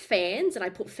month, fans, and I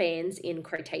put fans in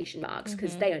quotation marks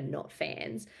because they are not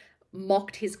fans,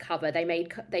 mocked his cover. They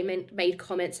made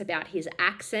comments about his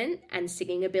accent and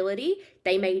singing ability.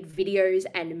 They made videos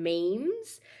and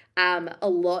memes. A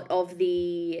lot of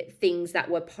the things that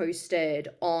were posted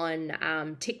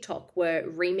on TikTok were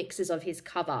remixes of his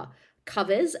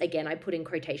covers, again, I put in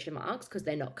quotation marks because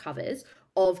they're not covers,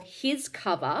 of his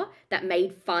cover that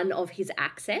made fun of his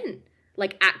accent,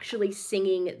 like actually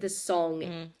singing the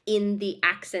song in the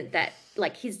accent that,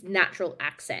 like his natural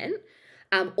accent,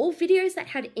 or videos that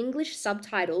had English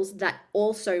subtitles that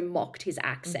also mocked his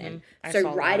accent.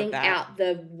 So writing out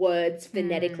the words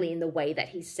phonetically in the way that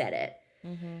he said it.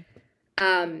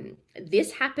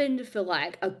 This happened for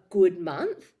like a good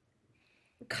month.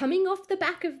 Coming off the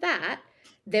back of that,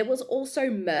 there was also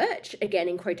merch, again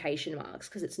in quotation marks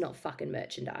because it's not fucking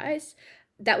merchandise,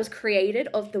 that was created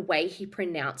of the way he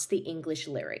pronounced the English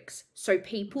lyrics. So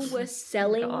people were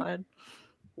selling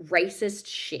racist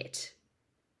shit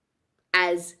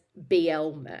as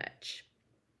BL merch.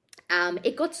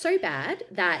 It got so bad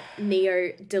that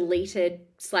Neo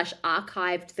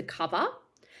deleted/archived the cover,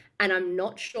 and I'm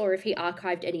not sure if he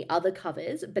archived any other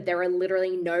covers, but there are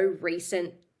literally no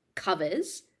recent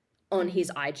covers on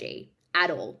his IG at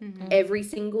all. Every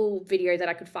single video that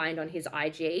I could find on his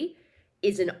IG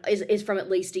is from at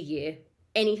least a year.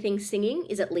 Anything singing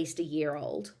is at least a year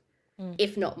old,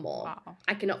 if not more. Wow.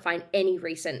 I cannot find any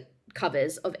recent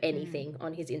covers of anything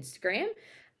on his Instagram.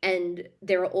 And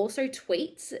there are also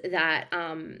tweets that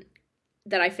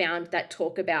I found that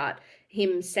talk about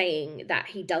him saying that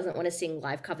he doesn't want to sing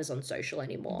live covers on social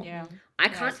anymore. I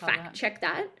can't fact check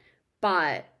that,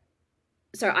 but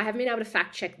so I haven't been able to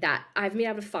fact check that. I haven't been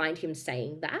able to find him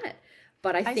saying that,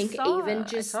 but I think even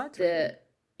just so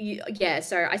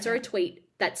I saw a tweet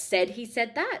that said he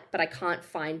said that, but I can't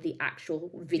find the actual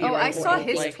video. Oh, I saw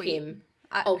his tweet. Him.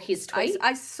 His tweet?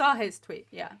 I saw his tweet,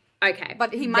 yeah. Okay.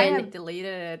 But he might have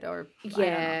deleted it or...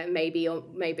 Yeah, maybe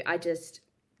I just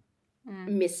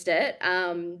missed it.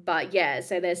 But yeah,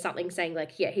 so there's something saying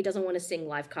like, he doesn't want to sing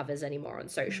live covers anymore on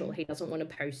social. He doesn't want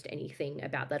to post anything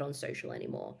about that on social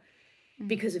anymore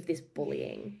because of this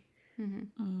bullying,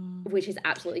 which is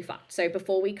absolutely fucked. So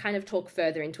before we kind of talk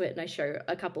further into it and I show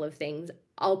a couple of things,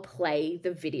 I'll play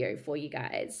the video for you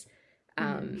guys.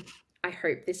 I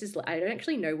hope this is... I don't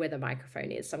actually know where the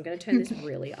microphone is, so I'm going to turn this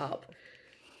really up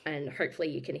and hopefully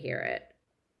you can hear it.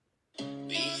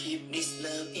 We keep this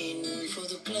love in for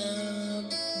the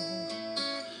club.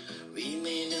 We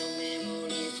made a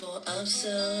memory for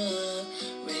ourselves.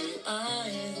 When your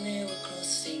eyes never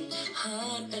crossing,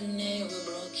 heart but never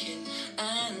broken,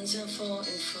 answer for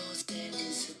enforced and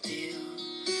still.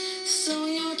 So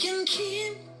you can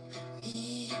keep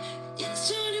me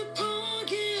inside your pocket.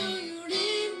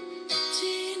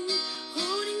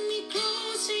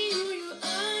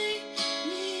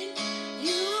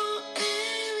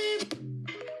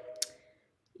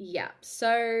 Yeah,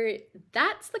 so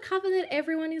that's the cover that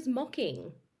everyone is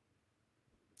mocking.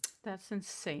 That's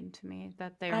insane to me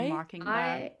that they're mocking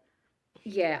that.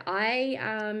 Yeah,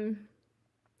 I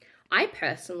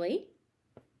personally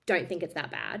don't think it's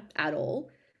that bad at all.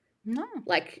 No.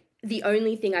 Like, the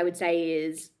only thing I would say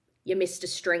is you missed a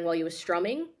string while you were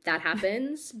strumming. That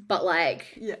happens. But, like...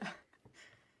 Yeah.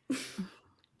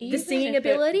 The singing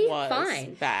ability,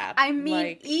 fine. Bad. I mean,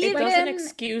 like, even it doesn't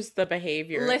excuse the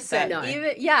behavior. Listen, No.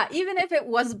 even if it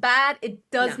was bad, it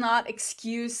does not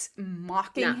excuse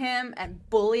mocking him and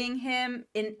bullying him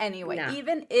in any way.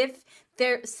 Even if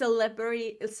they're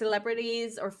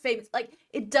celebrities or famous, like,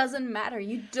 it doesn't matter.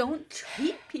 You don't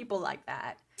treat people like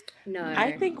that. No.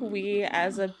 I think we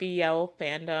as a BL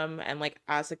fandom and like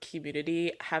as a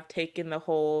community have taken the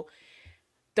whole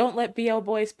don't let BL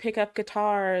boys pick up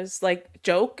guitars like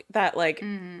joke that like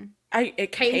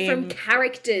it came from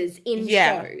characters in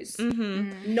shows,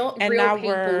 not and real now people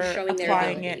we're showing their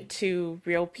applying ability. it to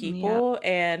real people.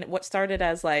 And what started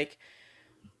as like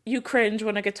you cringe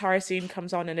when a guitar scene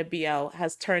comes on in a BL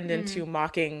has turned into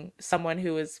mocking someone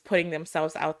who is putting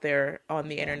themselves out there on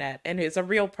the internet and who's a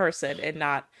real person and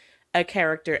not a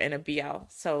character in a BL.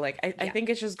 So like I think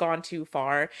it's just gone too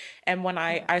far. And when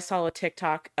I saw a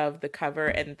TikTok of the cover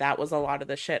and that was a lot of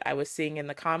the shit I was seeing in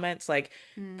the comments, like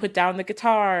put down the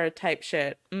guitar type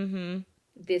shit.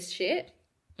 This shit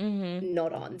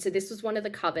not on. So this was one of the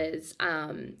covers.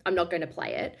 I'm not going to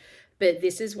play it, but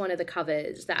this is one of the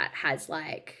covers that has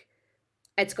like,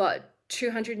 it's got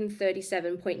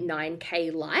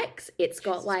 237.9k likes. It's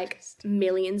got like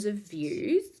millions of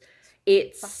views.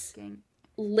 It's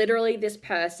literally this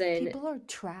person. People are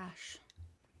trash.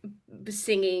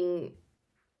 Singing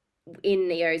in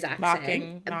Neo's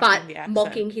accent,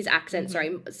 mocking his accent.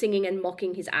 Sorry, singing and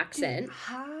mocking his accent. Dude,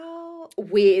 how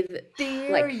with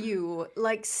dare you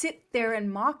like sit there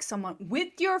and mock someone with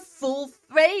your full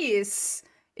face?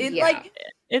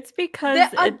 It's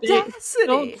because the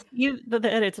audacity.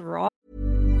 That it's wrong.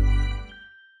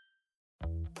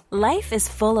 Life is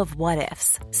full of what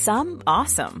ifs. Some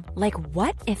awesome, like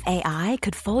what if AI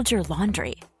could fold your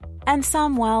laundry? And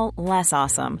some, well, less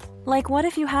awesome, like what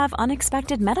if you have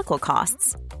unexpected medical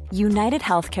costs? United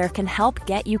Healthcare can help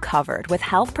get you covered with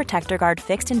Health Protector Guard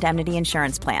fixed indemnity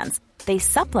insurance plans. They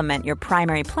supplement your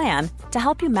primary plan to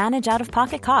help you manage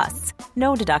out-of-pocket costs.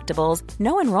 No deductibles,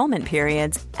 no enrollment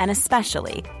periods, and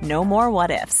especially no more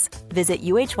what-ifs. Visit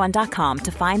uh1.com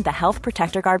to find the Health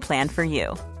Protector Guard plan for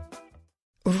you.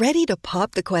 Ready to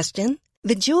pop the question?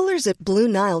 The jewelers at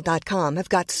BlueNile.com have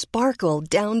got sparkle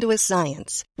down to a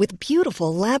science with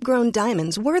beautiful lab-grown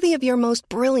diamonds worthy of your most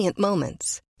brilliant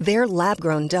moments. Their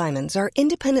lab-grown diamonds are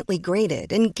independently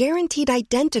graded and guaranteed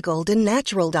identical to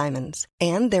natural diamonds,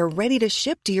 and they're ready to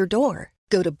ship to your door.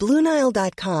 Go to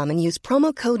BlueNile.com and use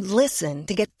promo code LISTEN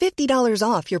to get $50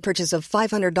 off your purchase of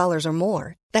 $500 or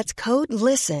more. That's code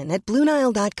LISTEN at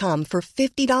BlueNile.com for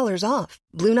 $50 off.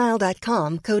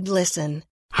 BlueNile.com, code LISTEN.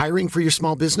 Hiring for your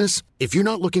small business? If you're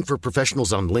not looking for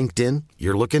professionals on LinkedIn,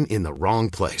 you're looking in the wrong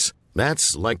place.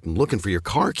 That's like looking for your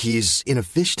car keys in a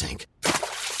fish tank.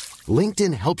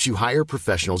 LinkedIn helps you hire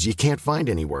professionals you can't find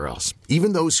anywhere else,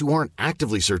 even those who aren't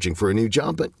actively searching for a new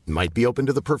job but might be open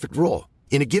to the perfect role.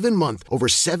 In a given month, over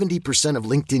 70% of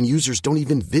LinkedIn users don't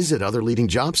even visit other leading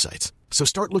job sites. So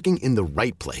start looking in the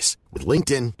right place. With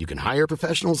LinkedIn, you can hire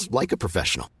professionals like a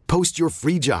professional. Post your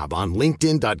free job on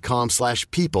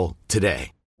linkedin.com/people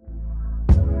today.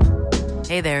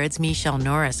 Hey there, it's Michelle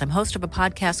Norris. I'm host of a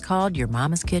podcast called Your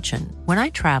Mama's Kitchen. When I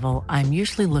travel, I'm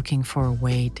usually looking for a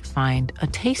way to find a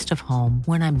taste of home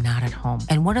when I'm not at home.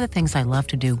 And one of the things I love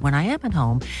to do when I am at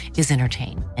home is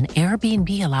entertain. And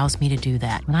Airbnb allows me to do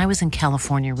that. When I was in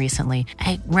California recently,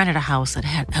 I rented a house that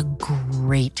had a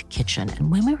great kitchen.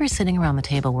 And when we were sitting around the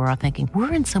table, we're all thinking,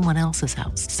 we're in someone else's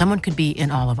house. Someone could be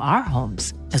in all of our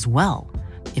homes as well.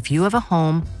 If you have a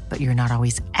home, but you're not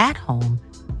always at home,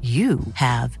 you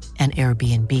have an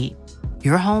Airbnb.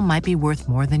 Your home might be worth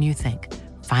more than you think.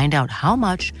 Find out how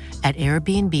much at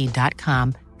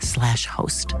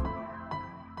airbnb.com/host.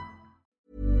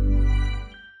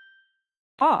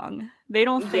 Wrong. They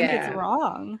don't think it's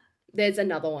wrong. There's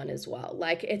another one as well.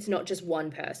 Like, it's not just one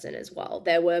person as well.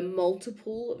 There were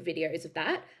multiple videos of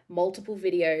that, multiple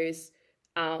videos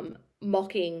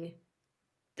mocking.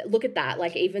 Look at that.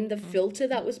 Like, even the filter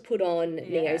that was put on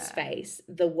Neo's face,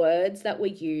 the words that were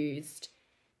used,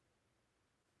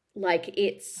 like,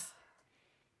 it's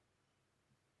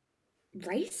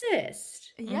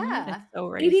racist. Yeah. It's so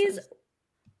racist. It is.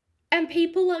 And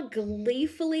people are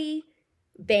gleefully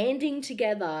banding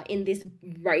together in this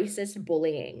racist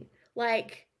bullying.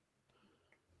 Like,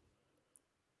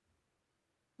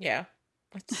 yeah,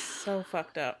 it's so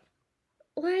fucked up.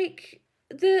 Like,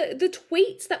 the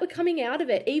tweets that were coming out of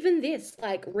it, even this,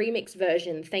 like, remix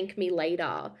version, Thank Me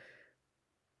Later,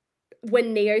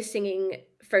 when Neo's singing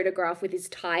Photograph with his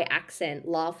Thai accent,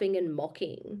 laughing and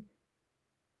mocking.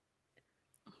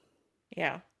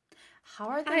 Yeah. How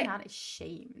are they not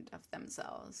ashamed of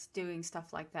themselves doing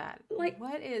stuff like that? Like,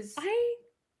 what is... I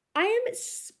am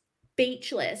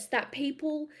speechless that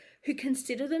people who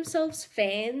consider themselves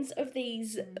fans of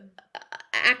these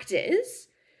actors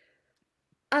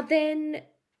are then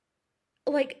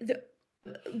like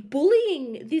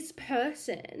bullying this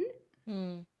person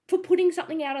for putting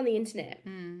something out on the internet.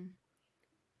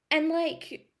 And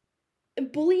like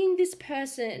bullying this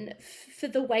person for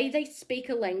the way they speak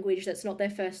a language that's not their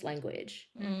first language.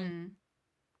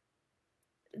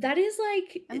 That is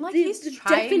like, And like the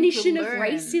definition of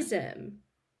racism.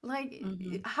 Like,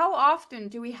 how often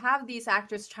do we have these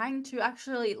actors trying to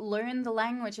actually learn the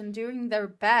language and doing their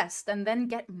best and then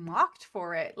get mocked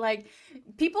for it? Like,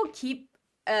 people keep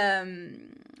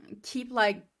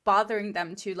like bothering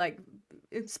them to like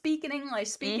speak in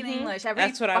English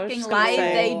every fucking live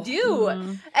they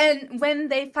do. And when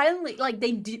they finally like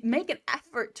they make an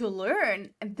effort to learn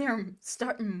and they're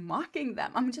starting mocking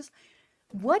them, I'm just,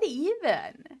 what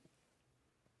even?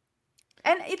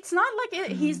 And it's not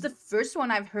like he's the first one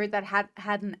I've heard that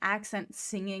had an accent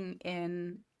singing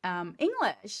in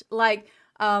English. Like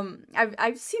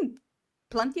I've seen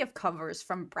plenty of covers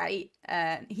from Bright,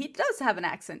 and he does have an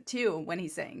accent too when he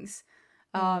sings.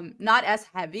 Not as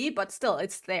heavy, but still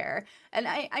it's there. And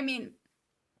I mean,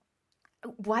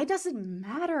 why does it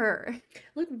matter?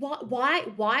 Like why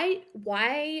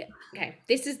okay,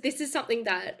 this is something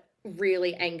that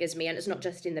really angers me, and it's not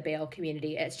just in the BL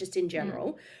community, it's just in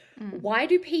general. Why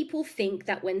do people think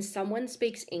that when someone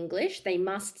speaks English, they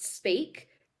must speak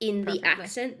in the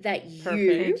accent that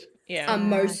you are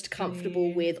most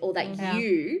comfortable with, or that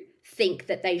you think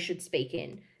that they should speak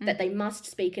in, that they must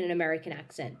speak in an American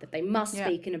accent, that they must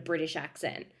speak in a British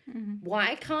accent?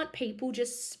 Why can't people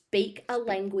just speak a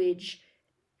language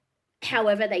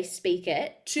however they speak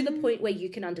it to the point where you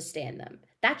can understand them?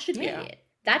 That should be it.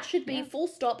 That should be full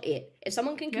stop it. If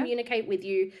someone can communicate with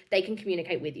you, they can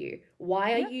communicate with you.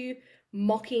 Why are you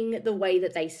mocking the way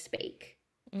that they speak?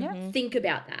 Think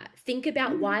about that. Think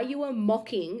about why you are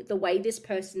mocking the way this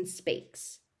person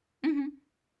speaks.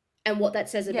 And what that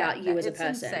says about you as a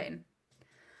person. Insane.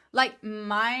 Like,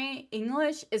 my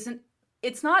English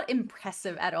it's not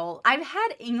impressive at all. I've had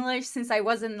English since I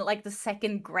was in like the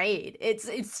second grade.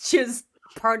 It's just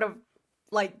part of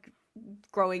like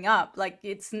growing up. Like,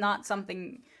 it's not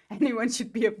something anyone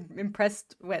should be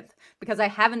impressed with because I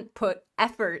haven't put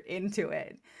effort into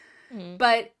it.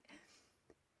 But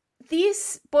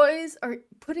these boys are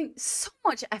putting so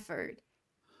much effort,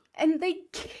 and they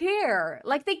care.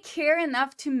 Like, they care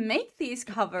enough to make these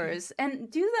covers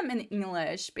and do them in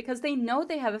English because they know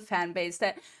they have a fan base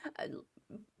that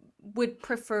would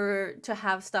prefer to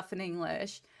have stuff in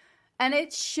English. And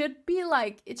it should be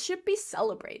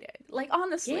celebrated. Like,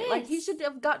 honestly, like, he should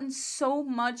have gotten so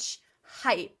much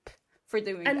hype for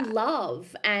doing that. And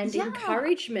love and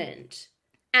encouragement.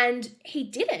 And he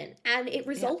didn't. And it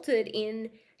resulted in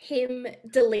him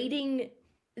deleting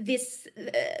this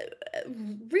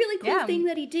really cool thing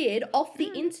that he did off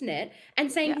the internet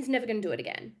and saying he's never going to do it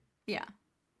again.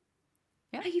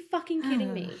 Are you fucking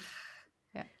kidding me?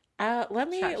 Let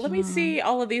me see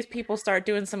all of these people start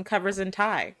doing some covers in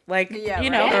Thai. Like,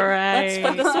 let's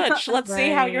flip the switch. Let's see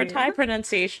how your Thai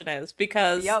pronunciation is,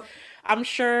 because I'm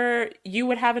sure you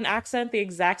would have an accent the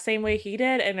exact same way he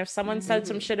did, and if someone said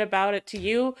some shit about it to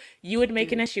you, you would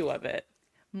make an issue of it.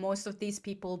 Most of these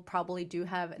people probably do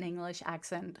have an English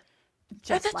accent.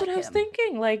 That's what I was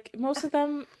thinking. Like, most of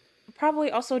them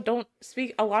probably also don't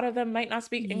speak. A lot of them might not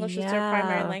speak English as their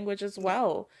primary language as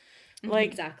well. Like,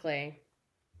 exactly.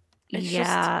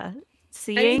 It's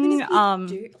seeing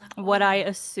what I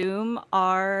assume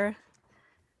are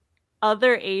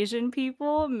other Asian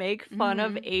people make fun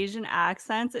of Asian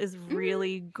accents is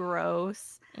really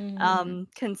gross.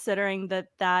 Considering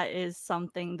that is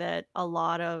something that a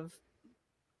lot of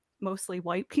mostly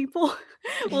white people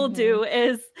will do,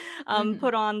 is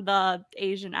put on the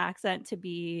Asian accent to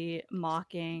be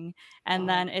mocking, and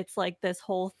then it's like this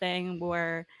whole thing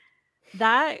where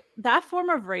that form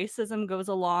of racism goes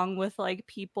along with like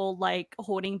people like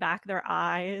holding back their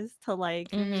eyes to like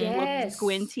look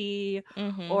squinty,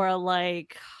 or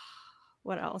like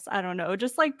what else, I don't know,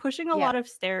 just like pushing a lot of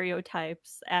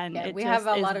stereotypes. And we have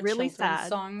a lot of really children's sad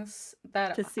songs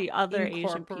that to see other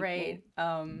incorporate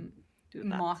Asian people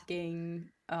mocking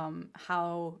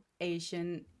how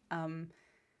Asian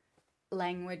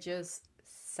languages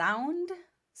sound.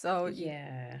 So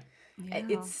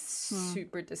it's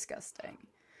super disgusting.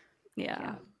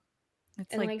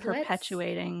 It's like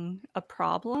perpetuating a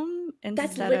problem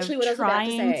That's instead literally of what I was about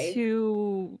to trying say.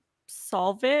 to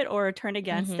solve it or turn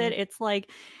against it. It's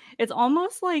like, it's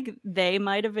almost like they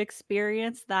might have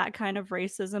experienced that kind of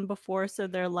racism before, so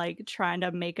they're like trying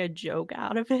to make a joke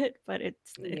out of it, but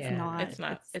it's not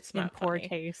in poor funny.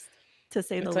 taste. to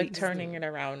say the It's least. like turning it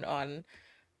around on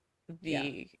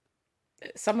the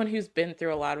someone who's been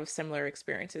through a lot of similar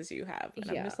experiences you have.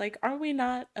 And I'm just like, are we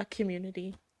not a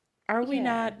community? Are we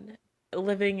not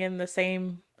living in the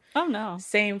same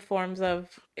same forms of,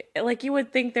 like, you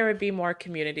would think there would be more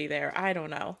community there. I don't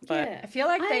know, but I feel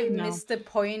like they've missed the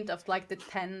point of like the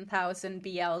 10,000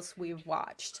 BLs we've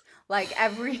watched. Like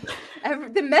every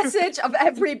the message of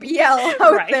every BL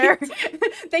out there,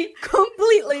 they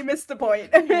completely missed the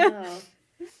point.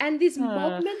 And this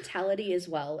mob mentality as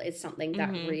well is something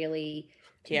that really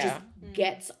just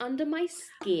gets under my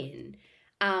skin.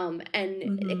 And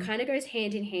it kind of goes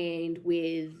hand in hand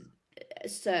with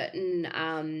certain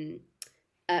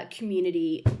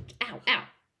community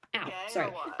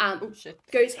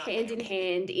goes hand in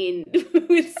hand in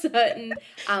with certain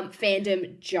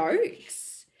fandom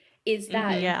jokes, is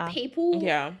that people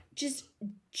just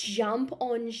jump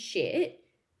on shit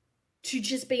to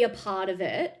just be a part of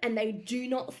it, and they do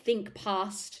not think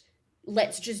past,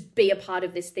 let's just be a part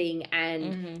of this thing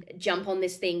and jump on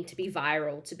this thing to be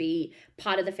viral, to be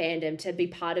part of the fandom, to be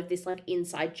part of this like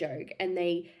inside joke. And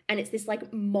it's this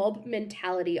like mob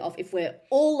mentality of, if we're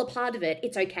all a part of it,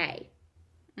 it's okay.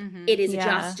 It is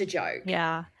just a joke.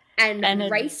 And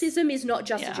racism is not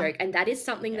just a joke. And that is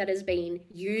something that has been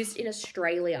used in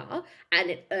Australia, and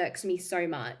it irks me so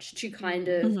much to kind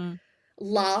of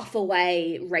laugh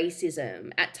away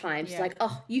racism at times. Like,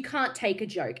 oh, you can't take a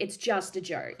joke. It's just a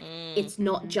joke. It's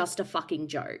not just a fucking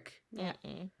joke.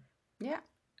 In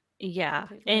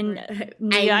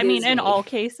Neo, I mean, in all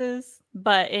cases,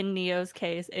 but in Neo's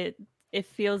case, it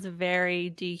feels very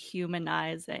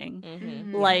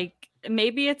dehumanizing. Like,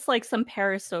 maybe it's like some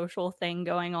parasocial thing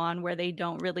going on where they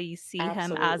don't really see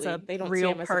him as a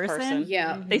real person.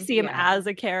 They see him as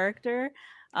a character.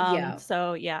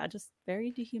 So just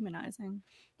very dehumanizing.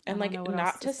 And like,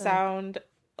 not to sound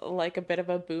like a bit of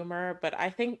a boomer, but I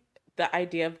think the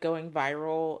idea of going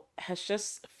viral has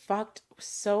just fucked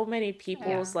so many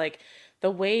people's like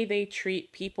the way they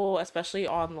treat people, especially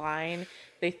online.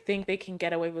 They think they can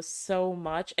get away with so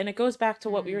much, and it goes back to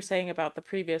what we were saying about the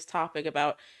previous topic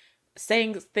about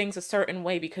saying things a certain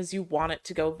way because you want it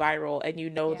to go viral, and you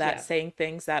know that saying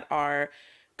things that are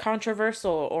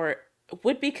controversial or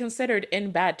would be considered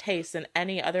in bad taste in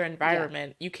any other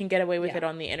environment, you can get away with it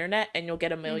on the internet, and you'll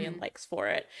get a million likes for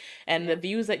it. And the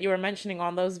views that you were mentioning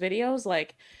on those videos,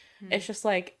 like, it's just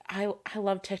like, I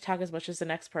love TikTok as much as the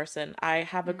next person. I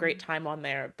have a great time on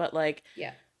there, but like,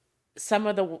 some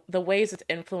of the ways it's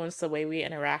influenced the way we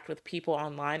interact with people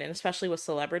online, and especially with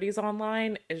celebrities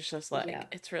online, is just like,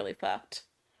 it's really fucked.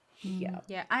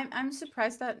 I'm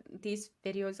surprised that these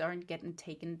videos aren't getting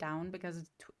taken down, because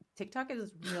TikTok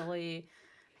is really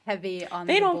heavy on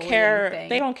they don't care thing.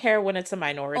 They don't care when it's a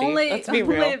minority. Let's be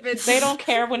real. They don't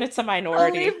care when it's a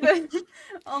minority.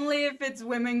 Only if it's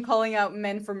women calling out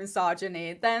men for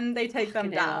misogyny, then they take them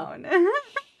down.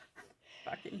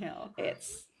 Fucking hell.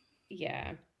 It's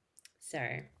so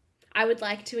I would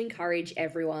like to encourage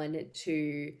everyone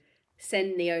to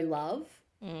send Neo love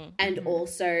and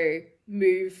also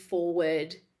move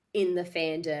forward in the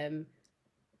fandom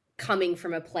coming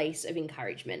from a place of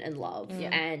encouragement and love,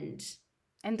 and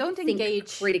don't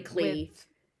engage critically.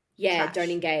 Trash. Don't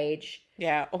engage.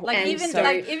 Like,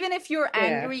 even if you're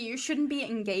angry, you shouldn't be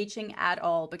engaging at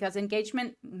all, because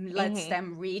engagement lets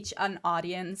them reach an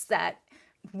audience that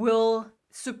will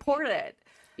support it.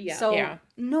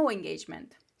 No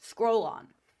engagement. Scroll on.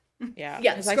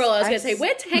 Scroll. I was gonna say,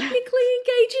 we're technically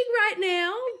engaging right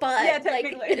now, but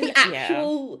like the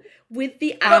actual with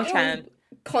the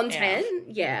content,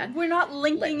 we're not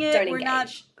linking it. We're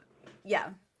not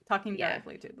talking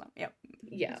directly to them.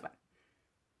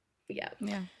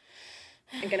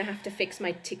 I'm gonna have to fix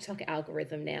my TikTok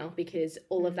algorithm now, because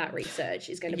all of that research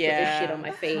is gonna put this shit on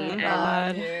my feed. It's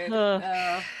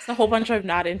a whole bunch of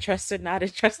not interested. Not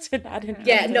interested.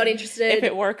 If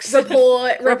it works.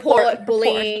 Report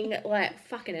bullying. Like,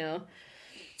 fucking hell.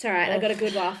 It's all right. I got a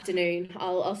good afternoon.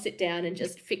 I'll sit down and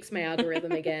just fix my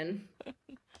algorithm again.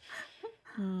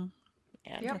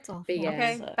 That's awful.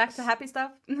 Okay, back to happy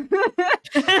stuff.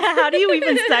 How do you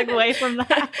even segue from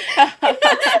that?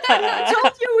 I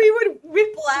told you we would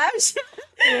whiplash.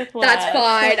 That's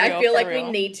fine. I feel like we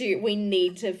need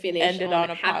to finish end it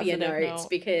on a happier notes,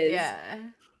 because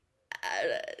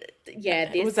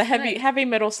it was a heavy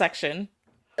middle section.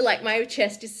 Like, my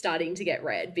chest is starting to get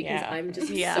red, because I'm just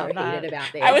so heated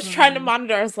about this. I was trying to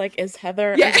monitor. I was like, is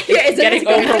Heather getting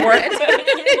overworked?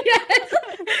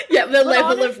 The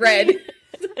level of red.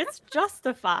 It's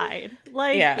justified.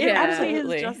 Like, it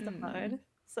absolutely is justified.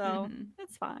 So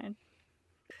it's fine.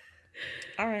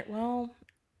 All right. Well,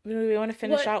 we want to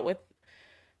finish out with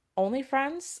Only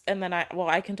Friends, and then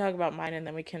I can talk about mine, and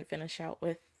then we can finish out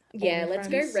with Yeah, Only let's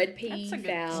go Friends. Red Pea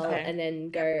Fowl Okay. and then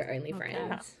go Only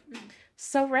Friends.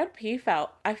 So Red Pea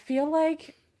Fowl, I feel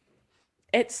like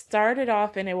it started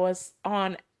off and it was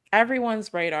on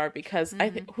everyone's radar because I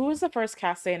think who was the first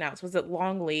cast they announced? Was it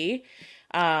Long Lee?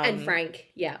 And Frank,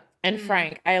 yeah. And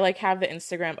Frank. I like have the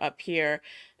Instagram up here.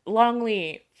 Long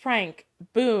Lee, Frank,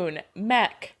 Boone,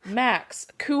 Mech, Max,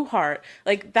 Kuhart.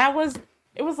 Like that was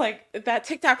it was like that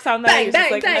TikTok sound that I used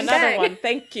was like another one.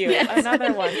 Thank you. Yes.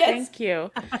 Another one. Yes. Thank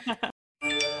you.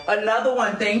 Another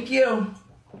one. Thank you.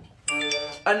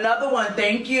 Another one.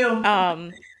 Thank you.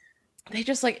 They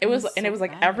just like it was and it was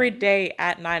like every day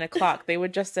at 9:00 they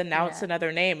would just announce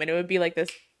another name and it would be like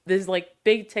this like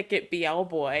big ticket BL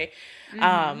boy.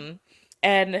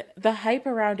 And the hype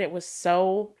around it was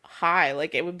so high,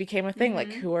 like it became a thing.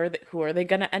 Like who are they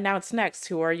gonna announce next?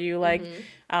 Who are you like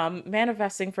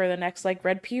manifesting for the next like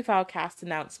Red Pea Fowl cast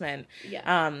announcement?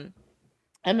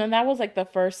 And then that was like the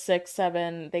first 6,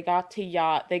 7. They got to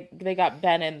Yacht. They got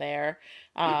Ben in there.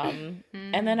 And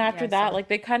then after that, like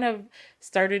they kind of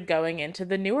started going into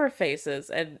the newer faces.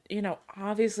 And, you know,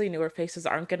 obviously newer faces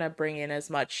aren't going to bring in as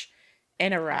much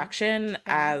interaction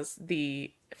as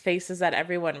the faces that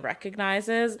everyone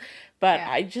recognizes. But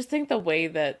I just think the way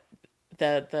that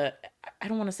the I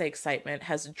don't want to say excitement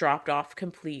has dropped off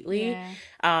completely.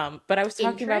 But I was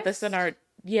talking about this in our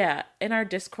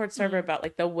Discord server about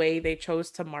like the way they chose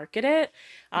to market it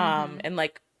and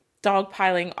like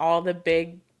dogpiling all the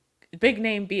big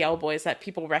name BL boys that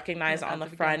people recognize on the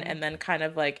front and then kind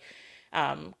of like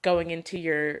going into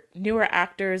your newer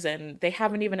actors, and they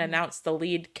haven't even announced the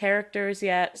lead characters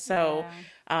yet, so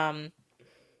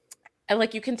and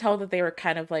like you can tell that they were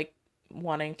kind of like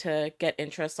wanting to get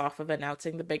interest off of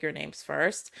announcing the bigger names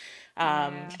first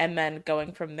and then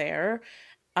going from there.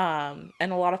 And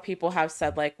a lot of people have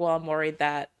said like, well, I'm worried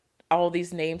that all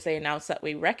these names they announced that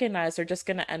we recognize are just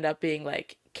going to end up being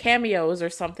like cameos or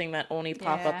something that only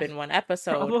pop up in one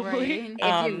episode. Probably.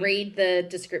 If you read the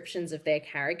descriptions of their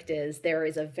characters, there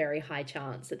is a very high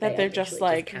chance that they're just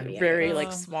like very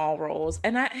like small roles.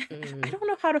 And I don't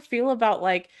know how to feel about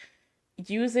like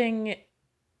using,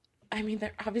 I mean,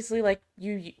 they're obviously like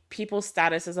people's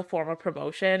status as a form of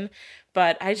promotion,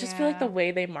 but I just feel like the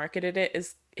way they marketed it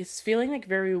is feeling like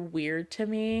very weird to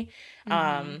me.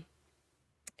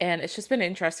 And it's just been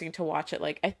interesting to watch it.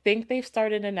 Like, I think they've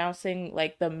started announcing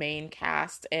like the main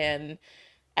cast, and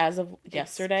as of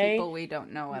yesterday, people we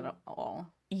don't know at all.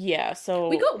 Yeah, so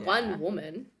we got one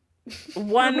woman.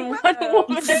 One woman.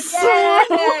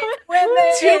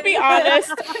 To be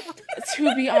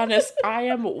honest, I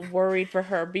am worried for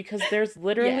her because there's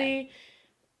literally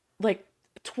like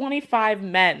 25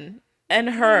 men and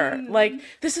her. Like,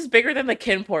 this is bigger than the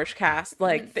Kin Porsche cast.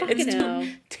 Like, it's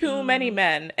too many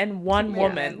men and one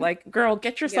woman. Like, girl,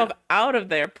 get yourself out of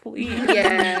there, please.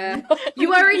 Yeah.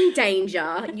 You are in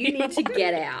danger. You need to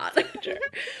get out.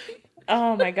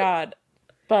 Oh my god.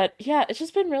 But yeah, it's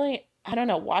just been really, I don't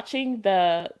know, watching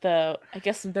the I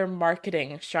guess their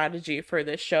marketing strategy for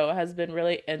this show has been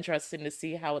really interesting to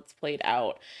see how it's played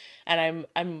out. And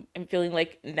I'm feeling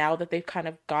like now that they've kind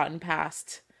of gotten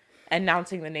past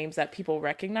announcing the names that people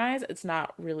recognize, it's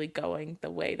not really going the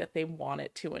way that they want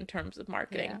it to in terms of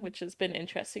marketing, which has been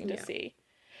interesting to see.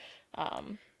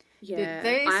 Did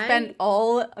they spend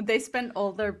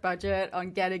all their budget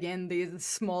on getting in these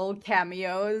small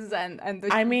cameos, and the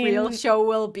real show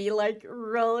will be like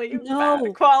really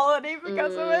bad quality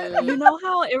because of it? You know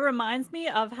how it reminds me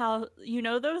of how, you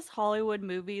know, those Hollywood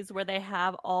movies where they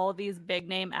have all these big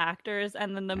name actors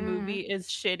and then the movie is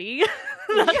shitty?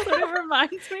 That's what it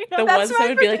reminds me of. The ones that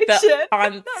would be like the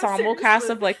ensemble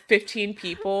cast of like 15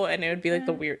 people, and it would be like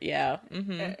the weird,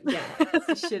 it's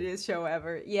the shittiest show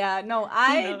ever.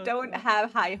 I don't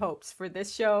have high hopes for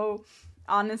this show,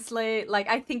 honestly. Like,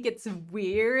 I think it's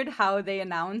weird how they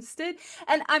announced it,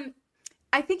 and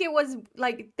I think it was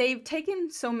like they've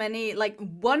taken so many, like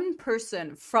one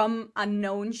person from a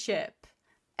known ship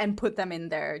and put them in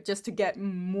there just to get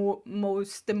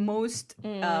the most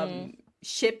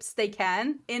ships they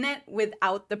can in it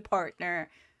without the partner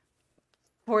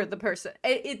for the person.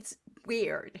 It's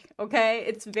weird, okay?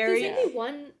 It's very... There's only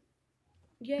one...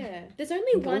 Yeah, there's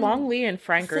only one... Long Lee and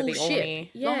Frank are the ship. only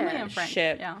Long Lee and Frank,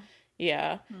 ship.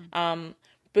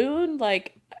 Boone,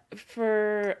 like,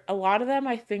 for a lot of them,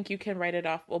 I think you can write it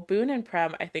off. Well, Boone and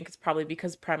Prem, I think it's probably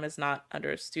because Prem is not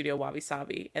under Studio Wabi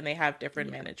Sabi, and they have different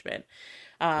management.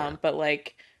 But,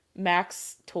 like,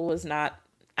 Max Tool is not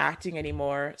acting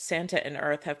anymore. Santa and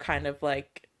Earth have kind of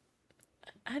like,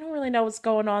 I don't really know what's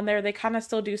going on there. They kind of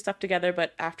still do stuff together,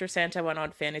 but after Santa went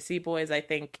on Fantasy Boys, I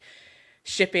think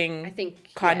shipping I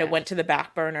think kind of went to the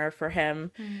back burner for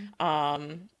him.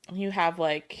 Mm. You have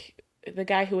like the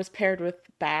guy who was paired with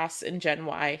Bass in Gen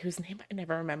Y, whose name I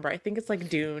never remember. I think it's like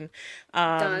Dune.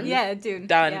 Done. Yeah, Dune.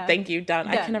 Done. Yeah. Thank you, Done.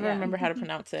 I can never Yeah. remember how to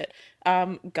pronounce it.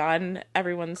 Gun,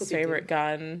 everyone's Could be favorite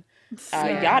Gun.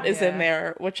 Yeah. Yacht is in Yeah.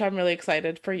 there, which I'm really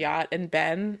excited for. Yacht and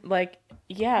Ben. Like,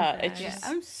 yeah, it's Yeah, just.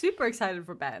 I'm super excited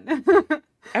for Ben.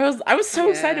 I was so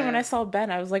excited when Yeah. I saw Ben.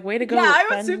 I was like, way to go. Yeah, I was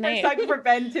Ben's super name. excited for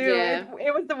Ben too. Yeah.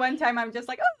 It was the one time I'm just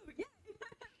like, oh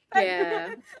yeah.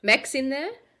 Yeah. Mech's in there?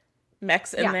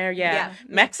 Mex in Yeah, there, yeah. yeah.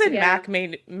 Mex and Yeah. Mac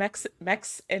made Mex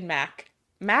and Mac.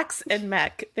 Max and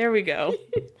Mech. There we go.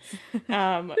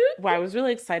 Well, I was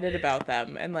really excited about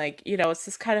them. And like, you know, it's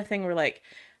this kind of thing where like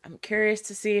I'm curious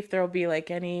to see if there'll be like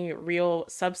any real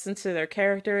substance to their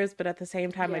characters, but at the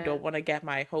same time I Yeah. don't want to get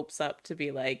my hopes up to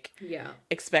be like Yeah.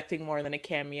 expecting more than a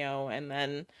cameo and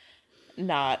then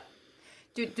not.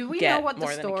 Do we Get know what the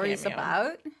more than a story is cameo.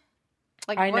 about?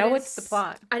 Like, I what know is it's the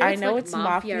plot? I know like it's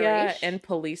mafia mafia-ish. and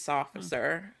police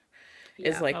officer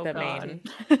is Yeah. like Oh, the God. main.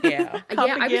 Yeah.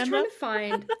 Yeah, I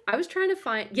was trying to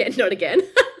find yeah, not again.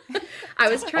 I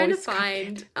was trying to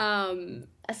Always find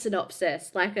a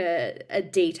synopsis, like a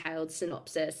detailed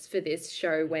synopsis for this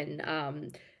show when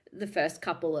the first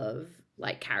couple of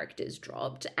like characters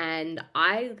dropped, and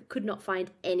I could not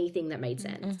find anything that made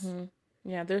sense. Mm-hmm.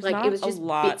 Yeah, there's Like not it was a just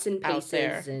lot bits and out pieces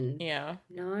there. and Yeah.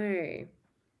 no.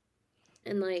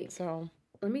 And like So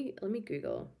let me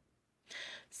Google.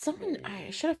 someone I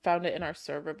should have found it in our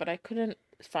server, but I couldn't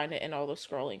find it in all the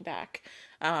scrolling back.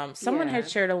 Someone Yeah. had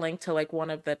shared a link to like one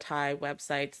of the Thai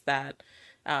websites that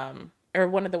or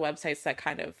one of the websites that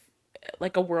kind of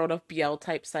like a World of BL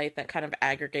type site that kind of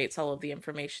aggregates all of the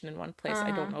information in one place.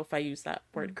 I don't know if I used that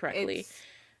word correctly. It's,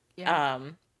 yeah.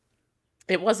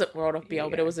 It wasn't World of BL, Here we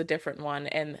but it go. was a different one,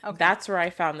 and Okay. that's where I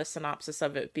found the synopsis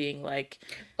of it being like,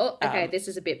 Oh, okay, this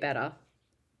is a bit better.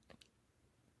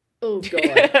 Oh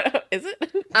god. is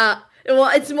it? Well,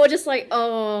 it's more just like,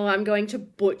 oh, I'm going to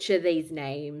butcher these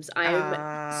names.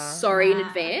 I'm sorry in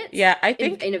advance. Yeah, I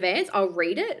think in advance I'll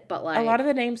read it, but like a lot of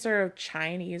the names are of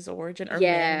Chinese origin or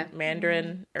Yeah.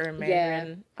 Mandarin or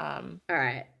Mandarin. all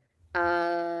right.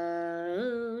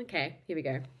 Okay, here we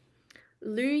go.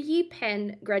 Liu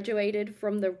Yi-pen graduated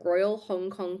from the Royal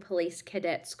Hong Kong Police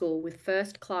Cadet School with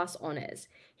first-class honors.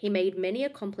 He made many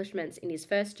accomplishments in his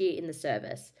first year in the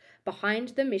service. Behind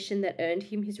the mission that earned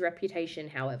him his reputation,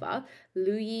 however,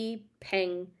 Liu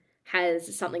Yi-pen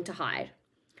has something to hide.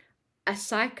 A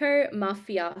psycho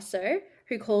mafioso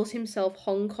who calls himself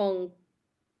Hong Kong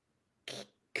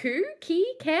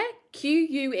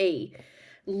Q-U-E,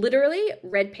 literally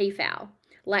Red Peafowl,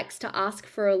 likes to ask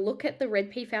for a look at the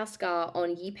Red Peafowl scar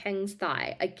on Yi-Peng's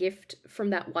thigh, a gift from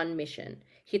that one mission.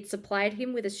 He'd supplied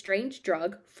him with a strange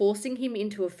drug, forcing him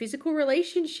into a physical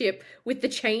relationship with the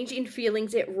change in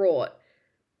feelings it wrought.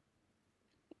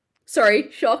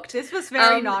 Sorry, shocked. This was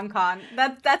very non-con.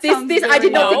 That This sounds I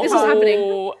did not think this was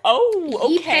happening. Oh,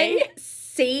 okay. Yi-Peng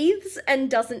seethes and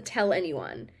doesn't tell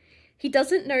anyone. He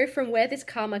doesn't know from where this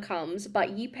karma comes,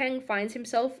 but Yi-Peng finds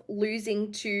himself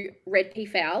losing to Red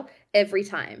Peafowl every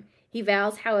time. He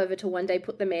vows, however, to one day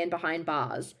put the man behind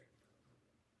bars.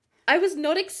 I was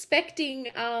not expecting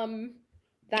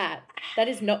that. That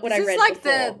is not what I read This is like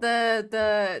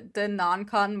before. the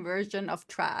non-con version of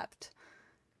Trapped.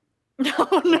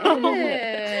 Oh no.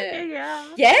 Yeah,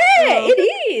 Yeah.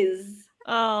 it is.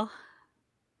 Oh.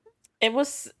 It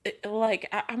was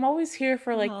like I'm always here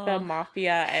for like the Oh.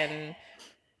 mafia and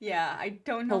Yeah, I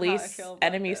don't know how I police feel about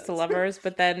enemies this. to lovers,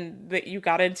 but then that you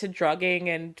got into drugging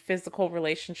and physical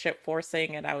relationship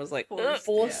forcing, and I was like, "Ugh,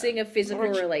 Forcing a physical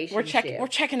relationship. we're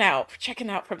checking out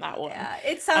from that one. Yeah,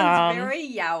 it sounds very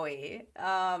yaoi.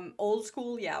 Old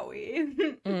school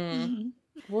yaoi.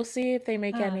 We'll see if they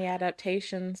make any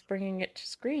adaptations, bringing it to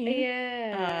screen.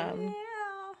 Yeah. Yeah.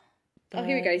 Oh,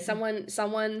 here we go.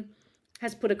 Someone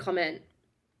has put a comment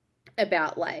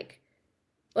about like,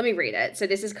 let me read it. So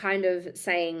this is kind of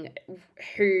saying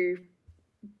who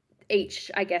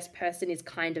each, I guess, person is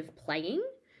kind of playing.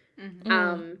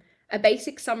 A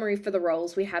basic summary for the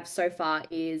roles we have so far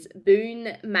is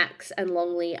Boone, Max, and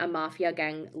Longley are mafia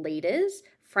gang leaders.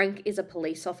 Frank is a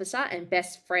police officer and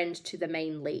best friend to the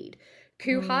main lead.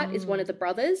 Kuhart is one of the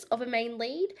brothers of a main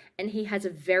lead, and he has a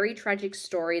very tragic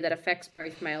story that affects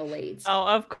both male leads. Oh,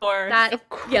 of course. Yeah,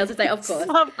 I was to say, of course.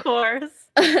 Of course.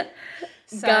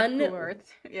 Gunn,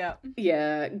 yeah.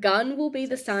 Yeah, Gunn will be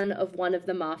the son of one of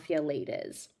the mafia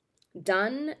leaders.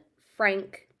 Dunn,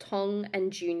 Frank, Tong,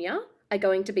 and Junior are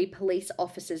going to be police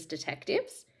officers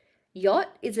detectives. Yacht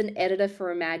is an editor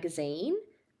for a magazine.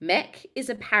 Mech is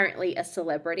apparently a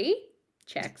celebrity.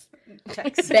 Checks.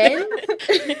 Checks.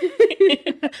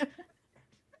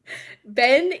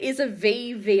 Ben is a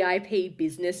VVIP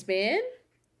businessman.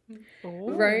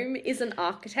 Ooh. Rome is an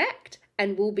architect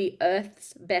and will be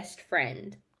Earth's best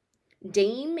friend.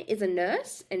 Deem is a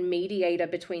nurse and mediator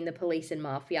between the police and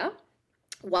mafia,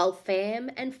 while Fam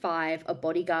and Five are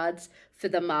bodyguards for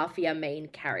the mafia main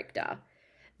character.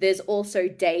 There's also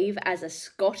Dave as a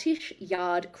Scottish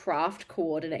Yard craft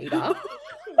coordinator,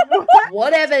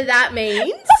 whatever that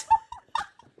means.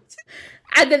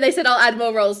 And then they said, I'll add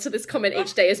more roles to this comment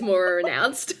each day as more are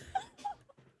announced.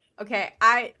 Okay,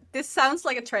 this sounds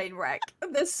like a train wreck.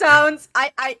 This sounds,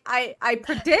 I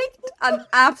predict an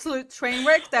absolute train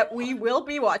wreck that we will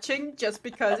be watching just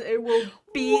because it will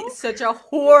be such a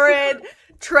horrid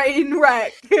train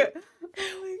wreck.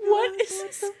 Oh what is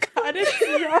Scottish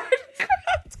Yard?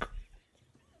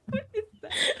 What is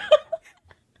that?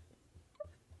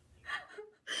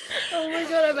 Oh my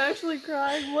god, I'm actually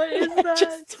crying. What is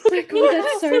that? Oh my god,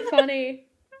 that's so funny.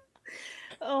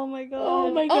 Oh my god.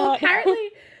 Oh my god. Oh,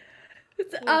 apparently,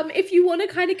 if you want to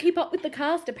kind of keep up with the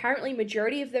cast, apparently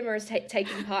majority of them are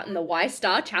taking part in the Y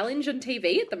Star Challenge on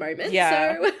TV at the moment.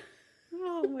 Yeah. So,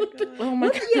 Oh my god. Oh my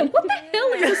god. yeah, what the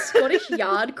hell is a Scottish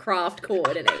Yard craft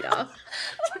coordinator? Every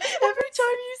time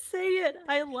you say it,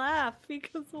 I laugh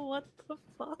because what the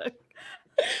fuck?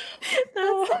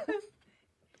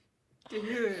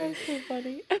 That's so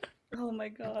funny. Oh my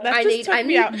god. That I just need took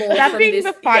me out. more That from being this.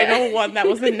 the final one that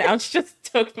was announced just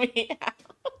took me out.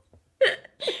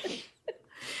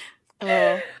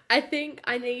 I think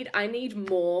I need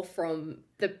more from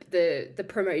the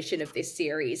promotion of this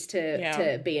series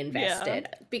to be invested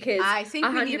because I think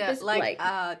we need 100%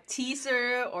 a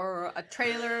teaser or a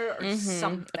trailer or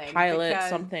something, a pilot, because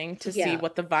something to see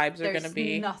what the vibes are going to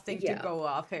be. There's nothing to go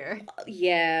off here.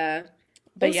 Yeah,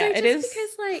 but also, yeah, it is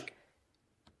because like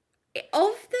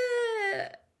of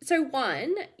the. So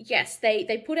one, yes,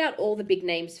 they put out all the big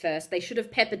names first. They should have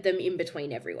peppered them in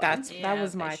between everyone. That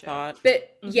was my thought.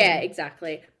 But yeah,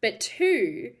 exactly. But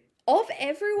two, of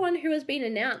everyone who has been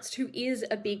announced who is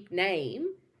a big name,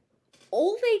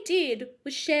 all they did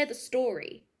was share the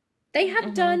story. They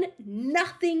have done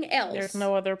nothing else. There's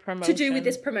no other promotion to do with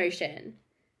this promotion.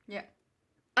 Yeah.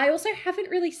 I also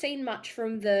haven't really seen much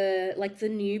from the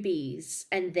newbies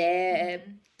and their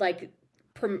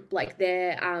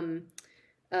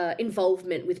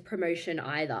involvement with promotion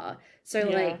either.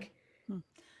 So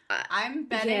I'm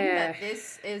betting that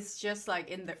this is just like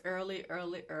in the early.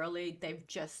 They've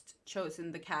just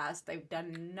chosen the cast. They've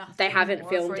done nothing. They haven't more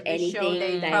filmed for the anything. Show.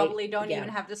 They probably don't yeah. even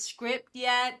have the script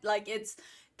yet. Like it's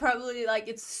probably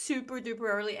it's super duper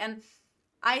early, and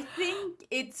I think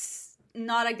it's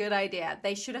not a good idea.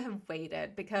 They should have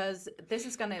waited because this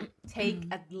is gonna take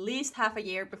at least half a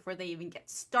year before they even get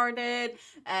started,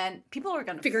 and people are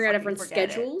gonna figuring out everyone's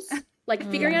schedules.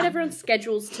 Figuring out everyone's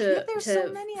schedules to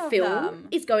so many of film them.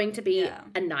 is going to be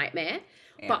a nightmare.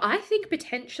 Yeah. But I think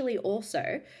potentially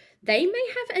also they may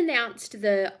have announced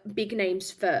the big names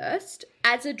first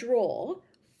as a draw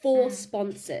for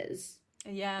sponsors.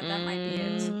 Yeah, that might be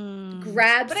it.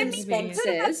 Grab some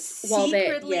sponsors while they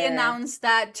secretly announce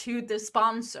that to the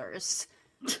sponsors.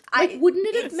 Wouldn't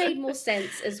it have made more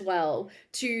sense as well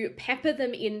to pepper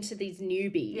them into these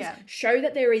newbies, show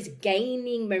that there is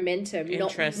gaining momentum,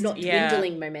 interest, not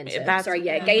dwindling momentum.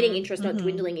 Gaining interest, not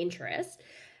dwindling interest,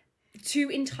 to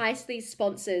entice these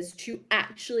sponsors to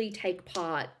actually take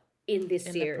part in this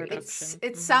series.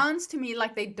 It sounds to me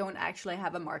like they don't actually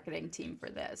have a marketing team for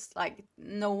this. Like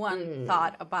no one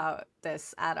thought about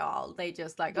this at all. They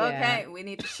just okay, we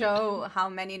need to show how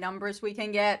many numbers we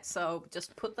can get, so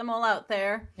just put them all out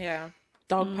there. Yeah.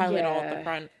 Dogpile all at the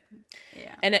front.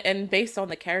 Yeah. And based on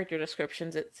the character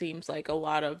descriptions, it seems like a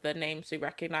lot of the names we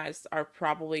recognize are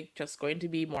probably just going to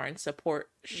be more in support,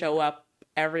 show up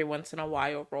every once in a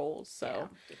while roles. So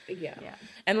yeah.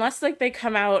 Unless they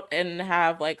come out and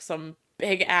have some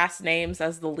big ass names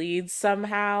as the leads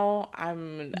somehow,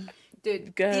 I'm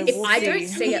Dude, if I don't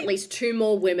see at least 2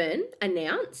 more women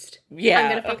announced, I'm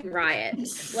gonna fucking riot.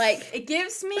 It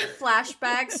gives me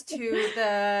flashbacks to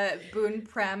the Boone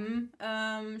Prem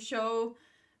show.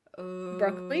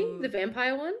 Broccoli, the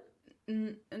vampire one.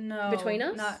 No, Between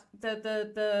Us, not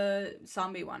the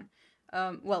zombie one.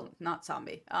 Well, not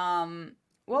zombie.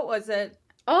 What was it?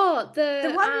 Oh,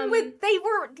 the one with they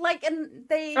were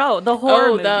the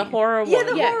horror movie. The horror one. Yeah,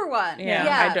 the horror one.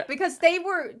 Yeah, because they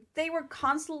were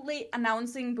constantly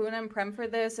announcing Boone and Prem for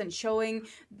this and showing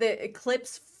the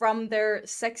clips from their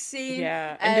sex scene.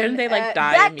 Yeah, and didn't they die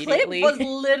that immediately? That clip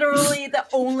was literally the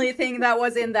only thing that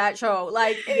was in that show.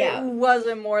 It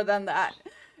wasn't more than that,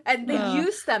 and they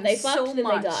used them they so fucked,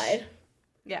 much. They died.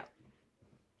 Yeah.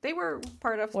 they were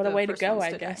part of what the a way to first go, ones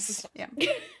I to die. guess. Yeah.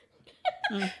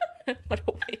 What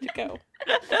a way to go.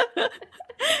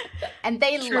 And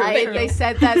they True, lied. true. They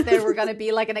said that there were gonna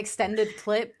be like an extended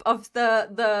clip of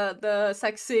the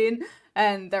sex scene,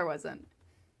 and there wasn't.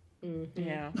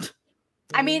 Yeah.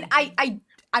 I mean,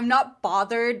 I'm not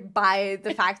bothered by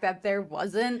the fact that there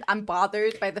wasn't. I'm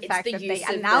bothered by the fact the that they use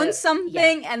of announce the-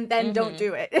 something and then don't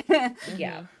do it.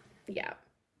 Yeah. Yeah.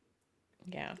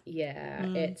 Yeah.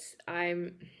 Yeah.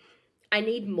 I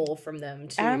need more from them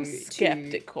to. I'm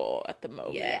skeptical at the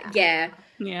moment. Yeah.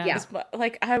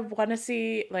 Like, I want to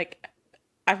see, like,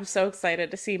 I'm so excited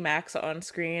to see Max on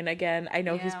screen again. I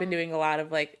know he's been doing a lot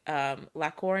of, like,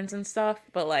 Leghorns and stuff,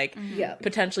 but, like,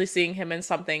 potentially seeing him in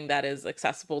something that is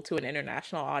accessible to an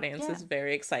international audience is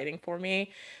very exciting for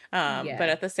me. But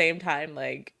at the same time,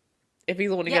 like, if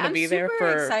he's only going to be there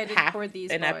for half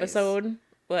an episode,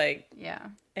 like,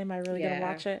 am I really going to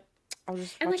watch it? I'll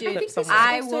just watch it somewhere.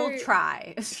 I will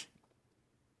try.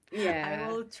 Yeah.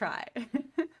 I will try.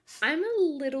 I'm a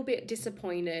little bit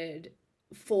disappointed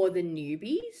for the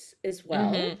newbies as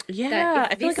well. Yeah,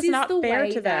 I feel like it's not fair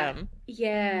to them.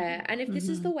 Yeah, and if this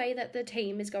is the way that the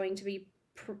team is going to be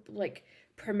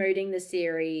promoting the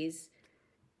series,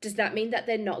 does that mean that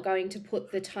they're not going to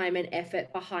put the time and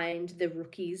effort behind the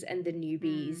rookies and the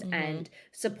newbies and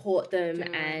support them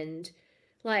and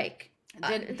like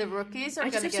the rookies are I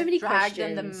going just to have so get many dragged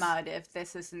in the questions. mud if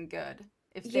this isn't good.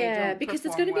 If they yeah, don't because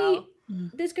there's perform going to well.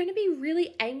 there's going to be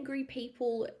really angry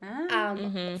people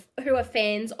who are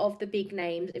fans of the big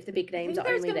names if the big names are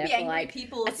only there for like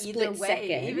people a either split way,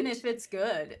 second. even if it's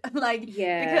good. Like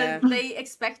because they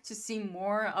expect to see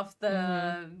more of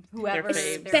the whoever,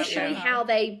 especially how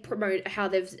they promote how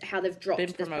they've dropped been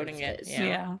the promoting posters.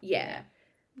 it. Yeah.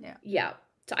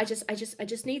 So I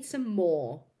just need some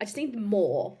more. I just need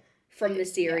more from the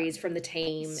series, from the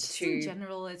team to in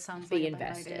general. It sounds be like a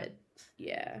bad invested.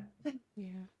 idea.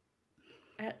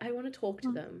 I want to talk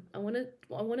to them. I want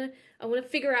to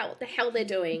figure out what the hell they're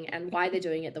doing and why they're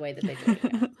doing it the way that they're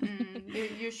doing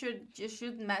it. You should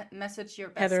message your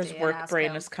bestie. Heather's and work ask brain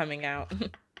them. is coming out.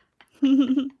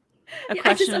 A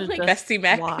question like, Bestie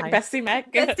Mac. Bestie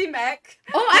Mac. Bestie Mac.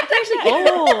 Oh, I'm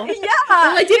actually. Yeah.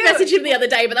 Well, I did message him the other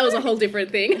day, but that was a whole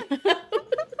different thing.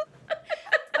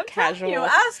 Casual. You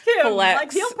ask him. Flex,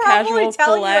 like he'll probably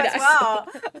tell flex. you as well.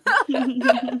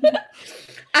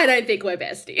 I don't think we're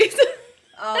besties.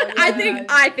 Oh,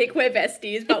 I think we're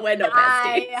besties, but we're not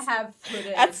besties. I have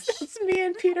footage. That's me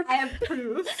and Peter. I have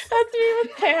proof. That's me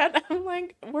with Pat. I'm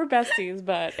like, we're besties,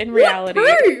 but in reality,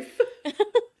 what proof?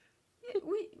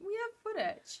 we have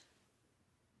footage.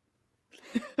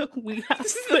 We have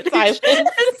footage. Silence.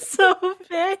 It's so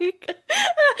vague.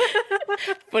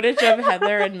 Footage of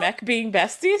Heather and Mech being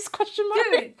besties? Question mark.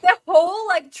 Dude, the whole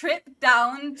like trip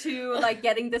down to like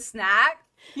getting the snack,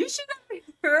 you should have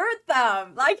heard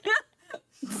them. Like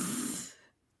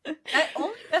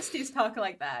only besties talk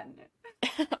like that.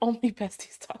 Only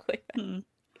besties talk like that.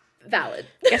 Valid.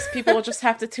 Guess people will just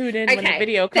have to tune in when the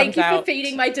video comes out. Thank you for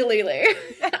feeding my Delulu.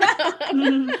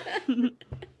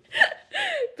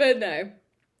 But no.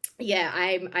 Yeah,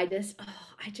 I'm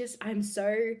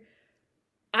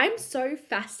so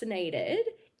fascinated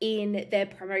in their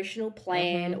promotional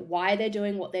plan, why they're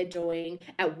doing what they're doing,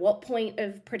 at what point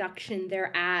of production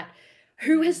they're at,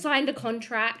 who has signed a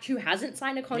contract, who hasn't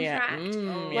signed a contract, who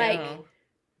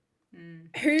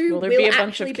will there be a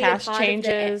bunch actually of be cast a part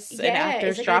changes of and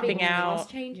actors is there gonna be dropping out? cast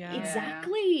change?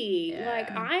 Exactly.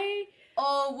 Like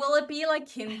Oh, will it be like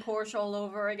Kim Porsche all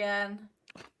over again?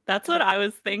 That's what I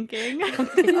was thinking.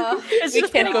 It's We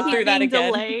can't go through that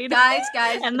again. Delayed. Guys,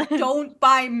 don't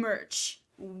buy merch.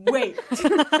 Wait.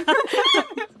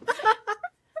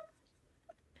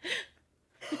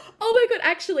 Oh my god,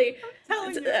 actually,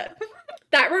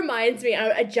 that reminds me,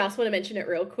 I just want to mention it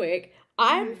real quick.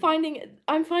 I'm finding it,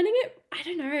 I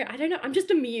don't know, I'm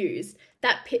just amused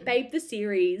that Pit Babe the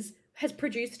series has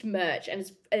produced merch and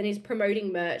is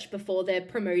promoting merch before they're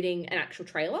promoting an actual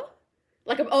trailer.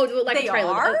 Like a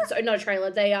trailer. Are? Sorry, not a trailer.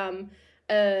 They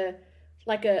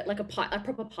like a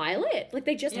proper pilot. Like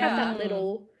they just have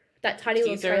that tiny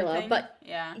Teaser little trailer, thing? but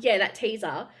Yeah, that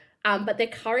teaser. But they're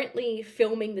currently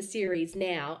filming the series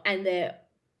now, and they're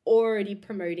already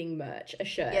promoting merch, a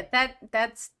shirt. Yeah,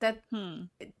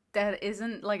 that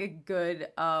isn't like a good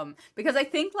because I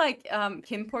think like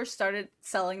Kim Porsche started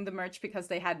selling the merch because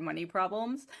they had money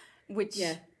problems, which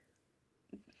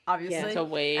obviously it's a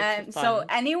way and so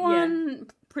anyone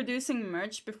producing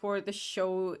merch before the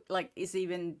show like is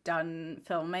even done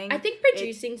filming, I think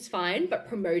producing's fine, but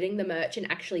promoting the merch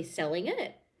and actually selling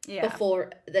it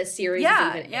before the series is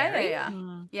even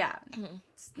airing. Yeah.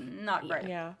 It's not great.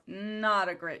 Not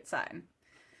a great sign.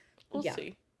 We'll Yeah.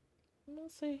 see. We'll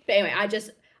see. But anyway, I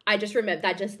just remember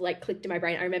that just like clicked in my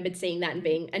brain. I remembered seeing that and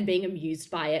being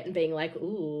amused by it and being like,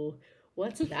 ooh,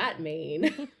 what's that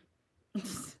mean?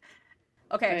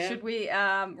 Okay, yeah. should we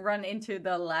run into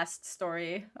the last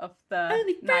story of the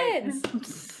Only night?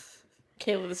 friends.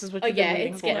 Kayla, this is what Oh you've yeah,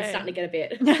 been waiting it's for. starting to get a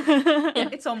bit.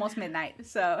 It's almost midnight,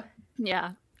 so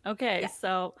Yeah. Okay, Yeah.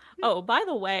 so by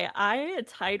the way, I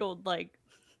titled like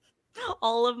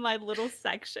all of my little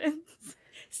sections.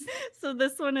 So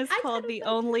this one is called the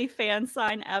only fan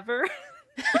sign ever.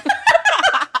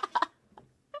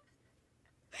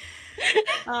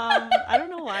 I don't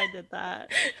know why I did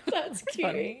that. That's cute.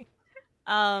 Funny.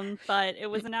 But it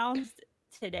was announced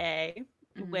today,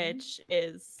 which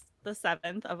is the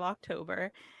 7th of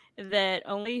October, that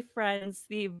Only Friends,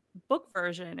 the book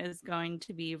version, is going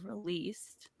to be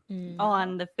released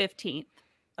on the 15th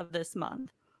of this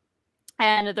month.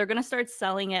 And they're going to start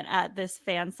selling it at this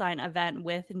fan sign event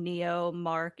with Neo,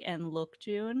 Mark, and Look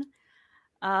June.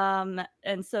 And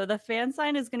so the fan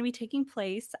sign is going to be taking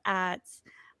place at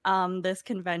this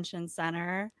convention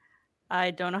center.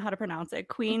 I don't know how to pronounce it.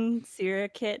 Queen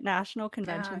Sirikit National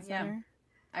Convention Center.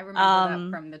 I remember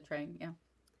that from the train. Yeah.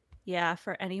 Yeah,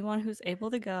 for anyone who's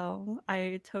able to go,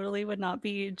 I totally would not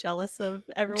be jealous of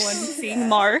everyone seeing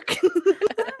Mark.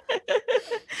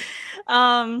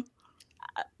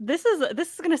 This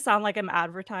is gonna sound like I'm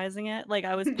advertising it, like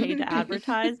I was paid to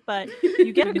advertise, but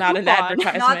you get a not coupon. an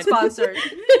advertisement, not sponsored.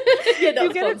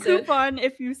 You get a coupon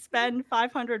if you spend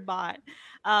 500 baht.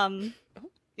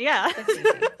 Yeah.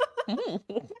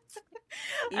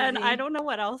 And I don't know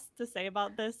what else to say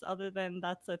about this other than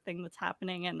that's a thing that's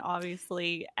happening, and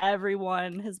obviously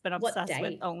everyone has been obsessed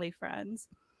with OnlyFriends.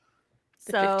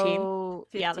 The So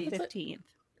 15th? yeah, the 15th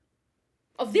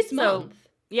of this month.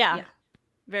 Yeah.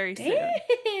 Very soon.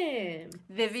 Damn.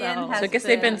 Vivian has So I guess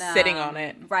they've been sitting on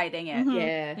it, writing it.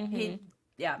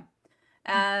 Yeah.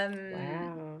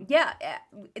 Wow. Yeah,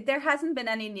 there hasn't been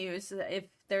any news if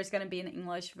there's going to be an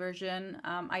English version.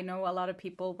 I know a lot of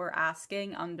people were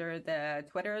asking under the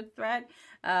Twitter thread,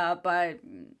 but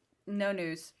no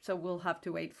news. So we'll have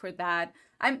to wait for that.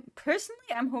 I'm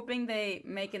hoping they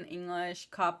make an English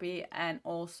copy and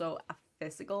also a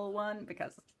physical one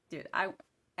because, dude, I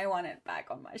want it back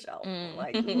on my shelf,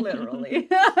 like literally.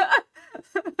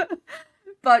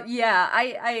 But yeah,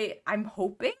 I'm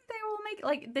hoping they will make,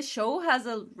 like, the show has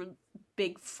a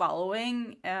big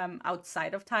following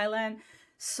outside of Thailand,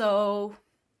 so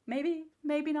maybe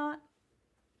not.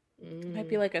 Might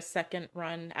be like a second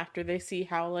run after they see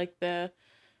how like the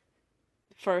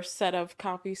first set of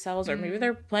copies sells, or maybe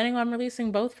they're planning on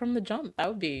releasing both from the jump. That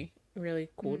would be really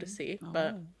cool to see.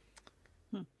 But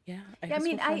yeah, I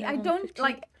mean, I don't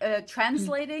like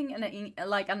translating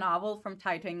like a novel from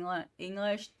Thai to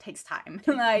English takes time.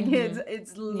 Like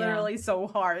it's literally so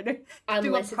hard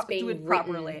unless it's do being it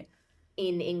properly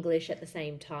in English at the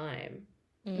same time.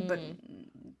 But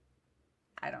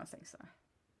I don't think so.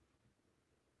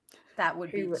 That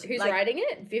would be who's like, writing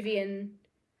it? Vivian,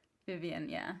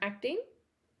 yeah. Acting.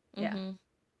 Yeah.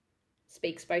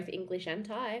 Speaks both English and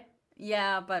Thai.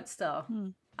 Yeah, but still,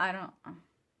 I don't.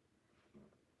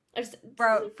 Just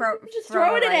from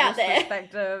throwing a it out there.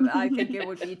 Perspective, I think it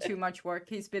would be too much work.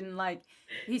 He's been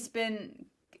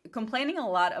complaining a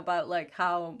lot about like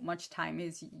how much time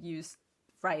he's used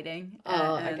writing.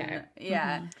 Okay.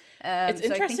 Yeah. It's so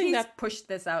interesting I think he's that pushed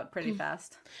this out pretty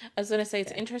fast. I was gonna say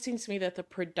it's interesting to me that the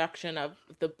production of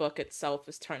the book itself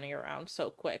is turning around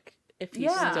so quick. If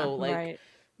he's still like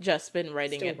just been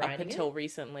writing it up until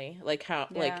recently, like how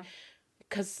like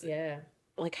because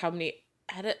like how many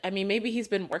I mean, maybe he's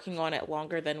been working on it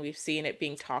longer than we've seen it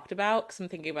being talked about, because I'm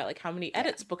thinking about like how many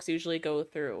edits books usually go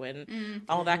through and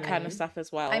all that kind of stuff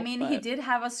as well. I mean, he did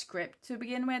have a script to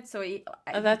begin with, so he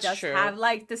that's does true. have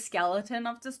like the skeleton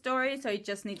of the story, so he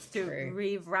just needs to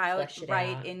rewrite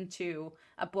into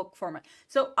a book format.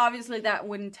 So obviously that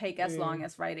wouldn't take as long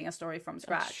as writing a story from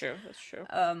scratch. That's true.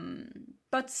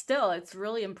 But still, it's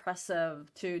really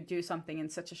impressive to do something in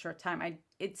such a short time.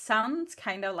 It sounds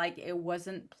kind of like it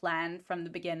wasn't planned from the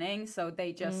beginning, so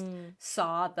they just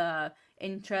saw the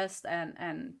interest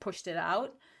and pushed it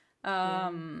out.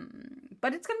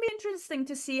 But it's going to be interesting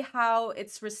to see how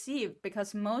it's received,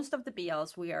 because most of the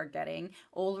BLs we are getting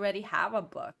already have a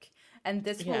book. And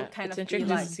this will kind of be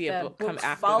like the book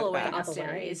following a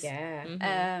series.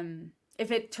 If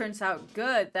it turns out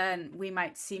good, then we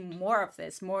might see more of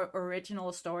this, more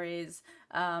original stories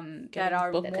that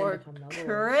are more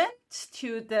current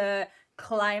to the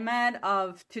climate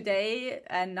of today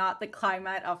and not the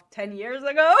climate of 10 years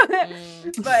ago.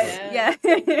 But yeah,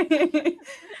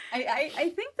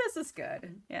 I think this is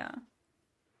good. Yeah.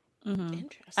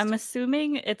 I'm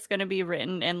assuming it's going to be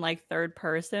written in like third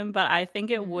person, but I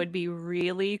think it would be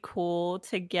really cool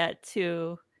to get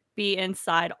to be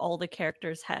inside all the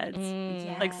characters' heads,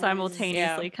 like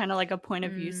simultaneously, kind of like a point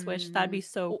of view switch. That'd be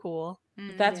so cool.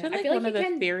 That's been like one of the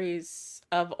can... theories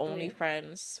of Only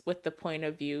Friends with the point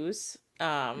of views.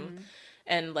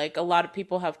 And like a lot of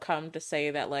people have come to say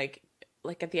that like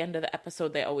at the end of the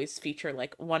episode they always feature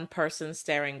like one person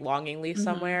staring longingly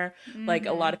somewhere. Like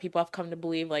a lot of people have come to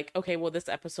believe like, okay, well this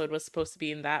episode was supposed to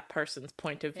be in that person's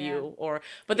point of view,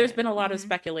 but there's been a lot of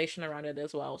speculation around it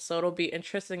as well. So it'll be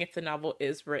interesting if the novel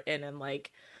is written in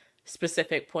like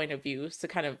specific point of views to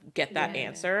kind of get that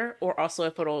answer, or also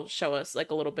if it'll show us like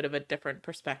a little bit of a different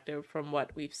perspective from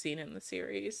what we've seen in the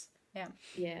series.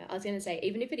 Yeah, I was going to say,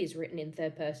 even if it is written in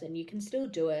third person, you can still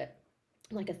do it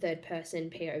like a third person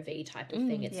POV type of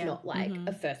thing. It's not like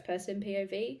a first person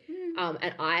POV.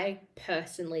 And I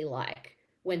personally like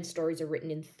when stories are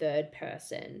written in third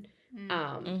person,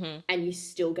 and you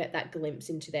still get that glimpse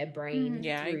into their brain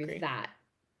through that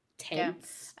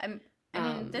tense. I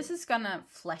mean, this is gonna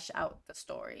flesh out the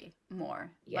story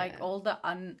more. Like all the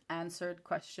unanswered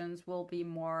questions will be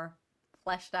more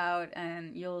fleshed out,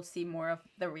 and you'll see more of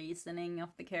the reasoning of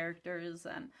the characters,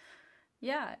 and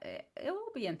it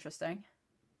will be interesting.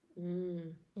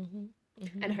 And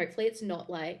hopefully it's not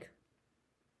like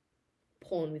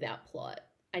porn without plot.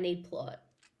 I need plot.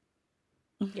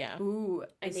 Ooh,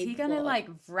 is he gonna like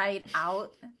write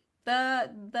out the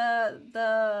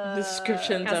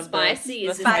descriptions how of spicy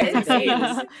the is spicy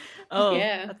scenes? Oh,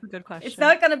 that's a good question. It's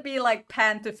not gonna be like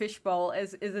pan to fishbowl.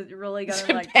 Is it really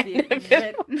gonna like be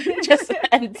just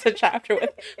ends the chapter with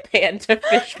pan to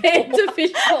fishbowl? Pan to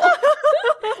fishbowl.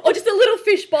 Or just a little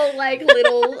fishbowl, like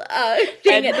little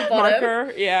thing at the bottom.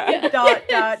 Marker,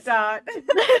 dot.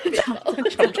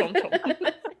 Chom, chom,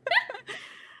 chom.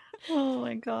 Oh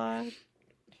my god.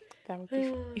 That would be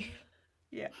funny.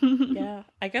 Yeah.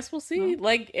 I guess we'll see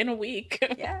like in a week.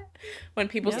 When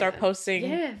people start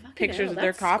posting pictures of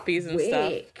their copies and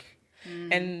stuff.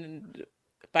 And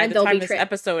by the time this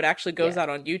episode actually goes out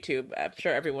on YouTube, I'm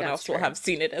sure everyone else will have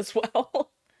seen it as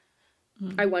well.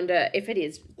 I wonder if it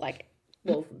is like,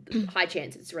 well, high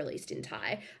chance it's released in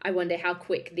Thai. I wonder how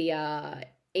quick the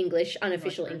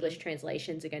unofficial English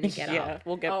translations are going to get up.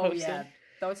 We'll get posted. Yeah,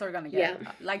 those are going to get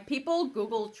like people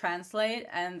Google Translate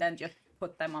and then just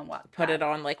put them on Wattpad. Put it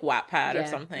on like Wattpad or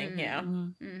something.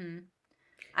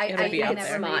 I never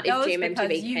read those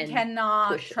because you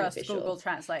cannot trust Google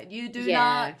Translate. You do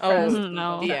not trust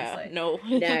Google Translate. No.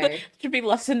 Should be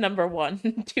lesson number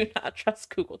 1. Do not trust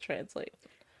Google Translate.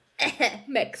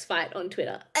 Mex fight on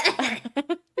Twitter.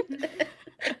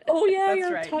 Oh yeah,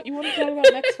 that's right. You want to talk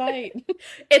about Mex fight?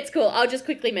 It's cool. I'll just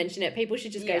quickly mention it. People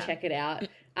should just go check it out.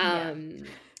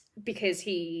 Because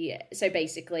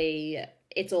basically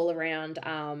it's all around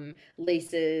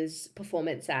Lisa's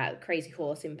performance at Crazy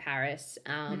Horse in Paris,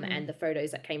 and the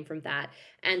photos that came from that,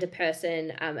 and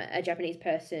a Japanese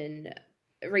person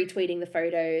retweeting the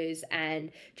photos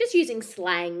and just using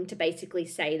slang to basically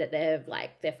say that they're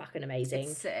fucking amazing.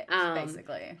 It's sick,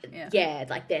 basically.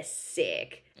 Like they're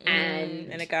sick.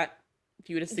 And it got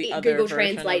you to see other Google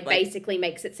Translate basically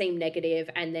makes it seem negative,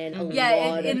 and then a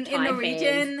lot of Thai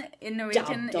Norwegian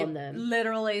it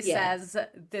literally says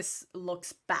this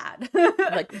looks bad,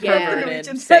 like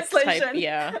perverted sex type,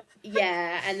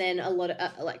 and then a lot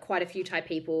of quite a few Thai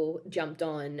people jumped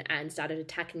on and started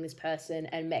attacking this person,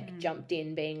 and Mech jumped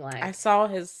in being like, I saw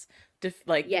his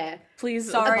please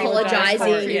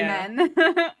apologizing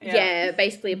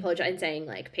basically apologizing, saying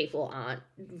like people aren't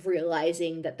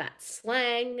realizing that that's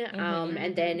slang,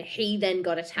 and then he then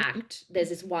got attacked. There's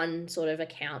this one sort of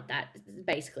account that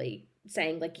basically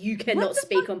saying like, you cannot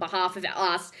speak on behalf of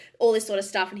us, all this sort of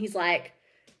stuff, and he's like,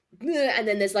 and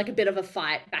then there's like a bit of a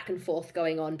fight back and forth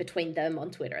going on between them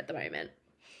on Twitter at the moment.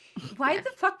 Why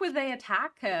the fuck would they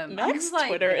attack him? Max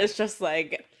Twitter is just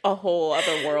like a whole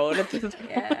other world at this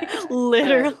point.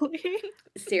 Literally.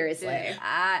 Seriously.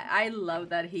 I love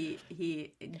that he's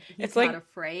it's not like,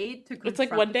 afraid to confront it's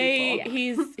like one day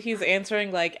people. he's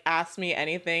answering like ask me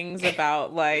anythings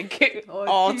about like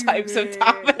all types of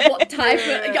topics. What type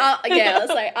of I was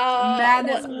like,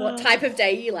 what type of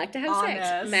day you like to have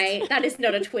sex, mate? That is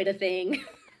not a Twitter thing.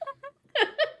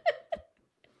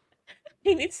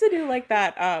 He needs to do like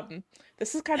that.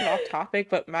 This is kind of off topic,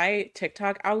 but my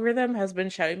TikTok algorithm has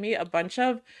been showing me a bunch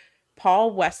of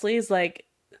Paul Wesley's like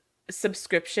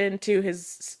subscription to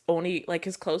his only like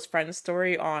his close friend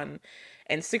story on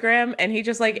Instagram, and he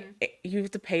just like you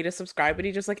have to pay to subscribe, but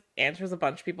he just like answers a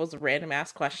bunch of people's random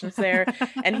ass questions there.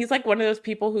 And he's like one of those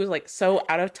people who's like so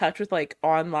out of touch with like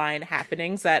online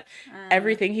happenings that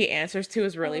everything he answers to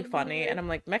is really funny. And I'm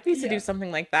like, Mech needs to do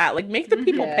something like that. Like make the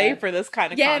people pay for this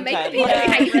kind of content. Make the people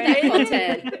pay for that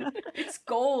content. It's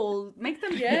gold. Make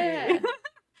them pay.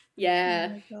 Yeah.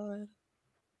 Oh my God.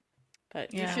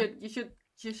 But you should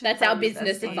That's our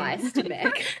business advice to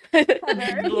Mech.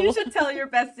 You should tell your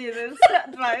bestie this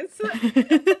advice.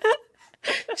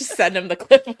 Just send him the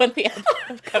clip when the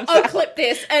episode comes out. I'll clip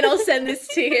this and I'll send this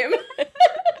to him.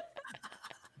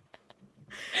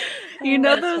 You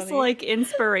know those funny. Like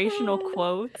inspirational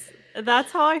quotes?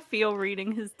 That's how I feel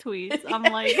reading his tweets. I'm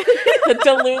like, the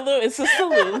Delulu is just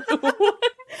Delulu. Oh my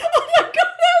God,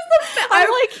 that was the best. I'm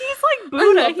like, he's like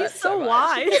Buddha. He's so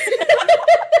wise.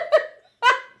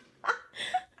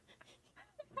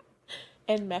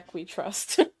 In Mech we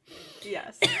trust.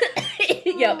 Yes.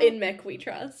 Yep, in Mech we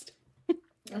trust.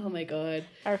 Oh my God.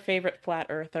 Our favorite flat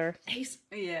earther. He's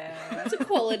a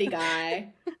quality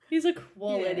guy. He's a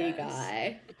quality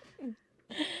guy.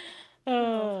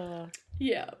 Oh.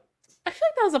 Yeah. I feel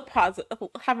like that was a positive,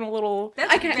 having a little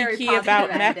very key about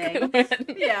Mech.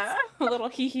 Yeah. A little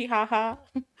hee hee ha ha.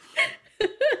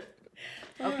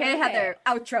 Okay, Heather,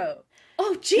 outro.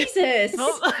 Oh, Jesus.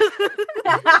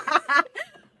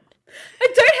 I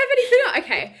don't have anything.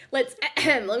 Okay,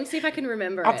 let me see if I can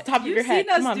remember off the top of your head.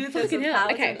 Come on, do this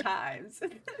 1,000 times.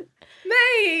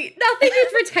 Mate, nothing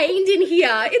is retained in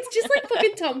here. It's just like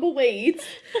fucking tumbleweeds.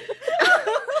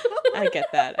 I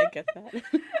get that.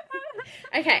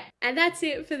 Okay, and that's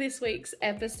it for this week's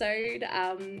episode.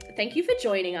 Thank you for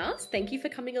joining us. Thank you for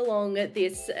coming along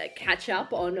this catch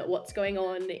up on what's going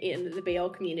on in the BL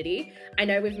community. I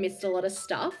know we've missed a lot of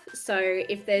stuff, so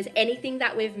if there's anything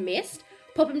that we've missed,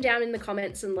 pop them down in the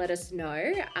comments and let us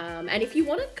know. And if you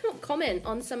want to comment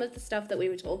on some of the stuff that we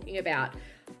were talking about,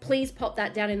 please pop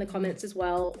that down in the comments as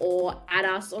well, or add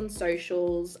us on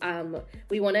socials.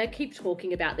 We want to keep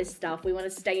talking about this stuff. We want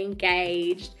to stay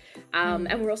engaged.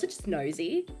 And we're also just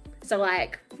nosy. So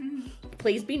like,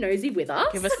 please be nosy with us.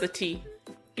 Give us the tea.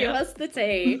 Give us the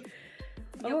tea.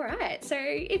 All right. So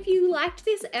if you liked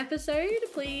this episode,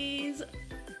 please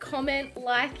comment,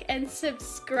 like, and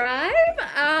subscribe.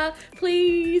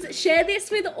 Please share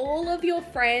this with all of your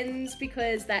friends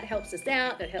because that helps us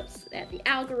out. That helps out the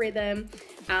algorithm.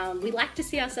 We like to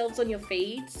see ourselves on your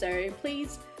feed, so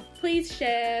please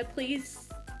share, please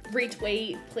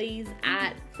retweet, please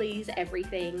please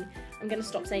everything. I'm gonna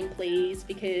stop saying please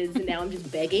because now I'm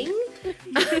just begging.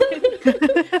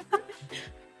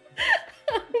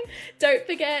 Don't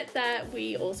forget that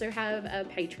we also have a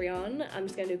Patreon. I'm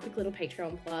just going to do a quick little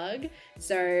Patreon plug.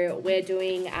 So we're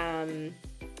doing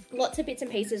lots of bits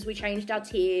and pieces. We changed our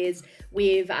tiers.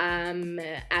 We've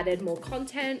added more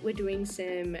content. We're doing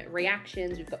some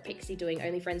reactions. We've got Pixie doing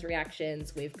OnlyFriends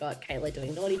reactions. We've got Kayla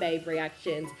doing Naughty Babe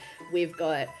reactions. We've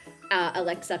got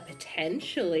Alexa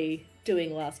potentially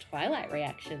doing Last Twilight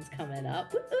reactions coming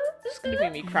up. It's going to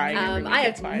make me cry. I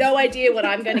have no idea what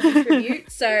I'm going to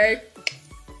contribute, so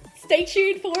stay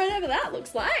tuned for whatever that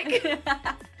looks like.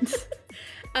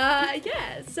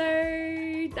 Yeah, so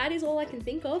that is all I can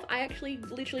think of. I actually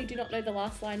literally do not know the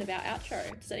last line of our outro.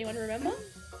 Does anyone remember?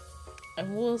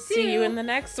 And we'll see you in the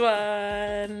next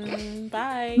one.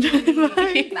 Bye.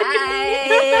 Bye.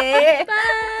 Bye.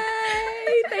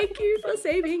 Bye. Thank you for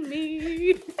saving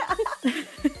me.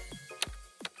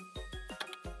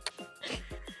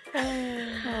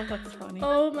 Oh, that's funny.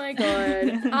 Oh my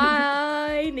God.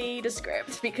 I need a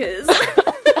script because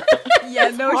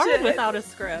it's hard without a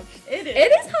script. It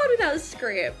is hard without a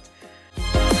script.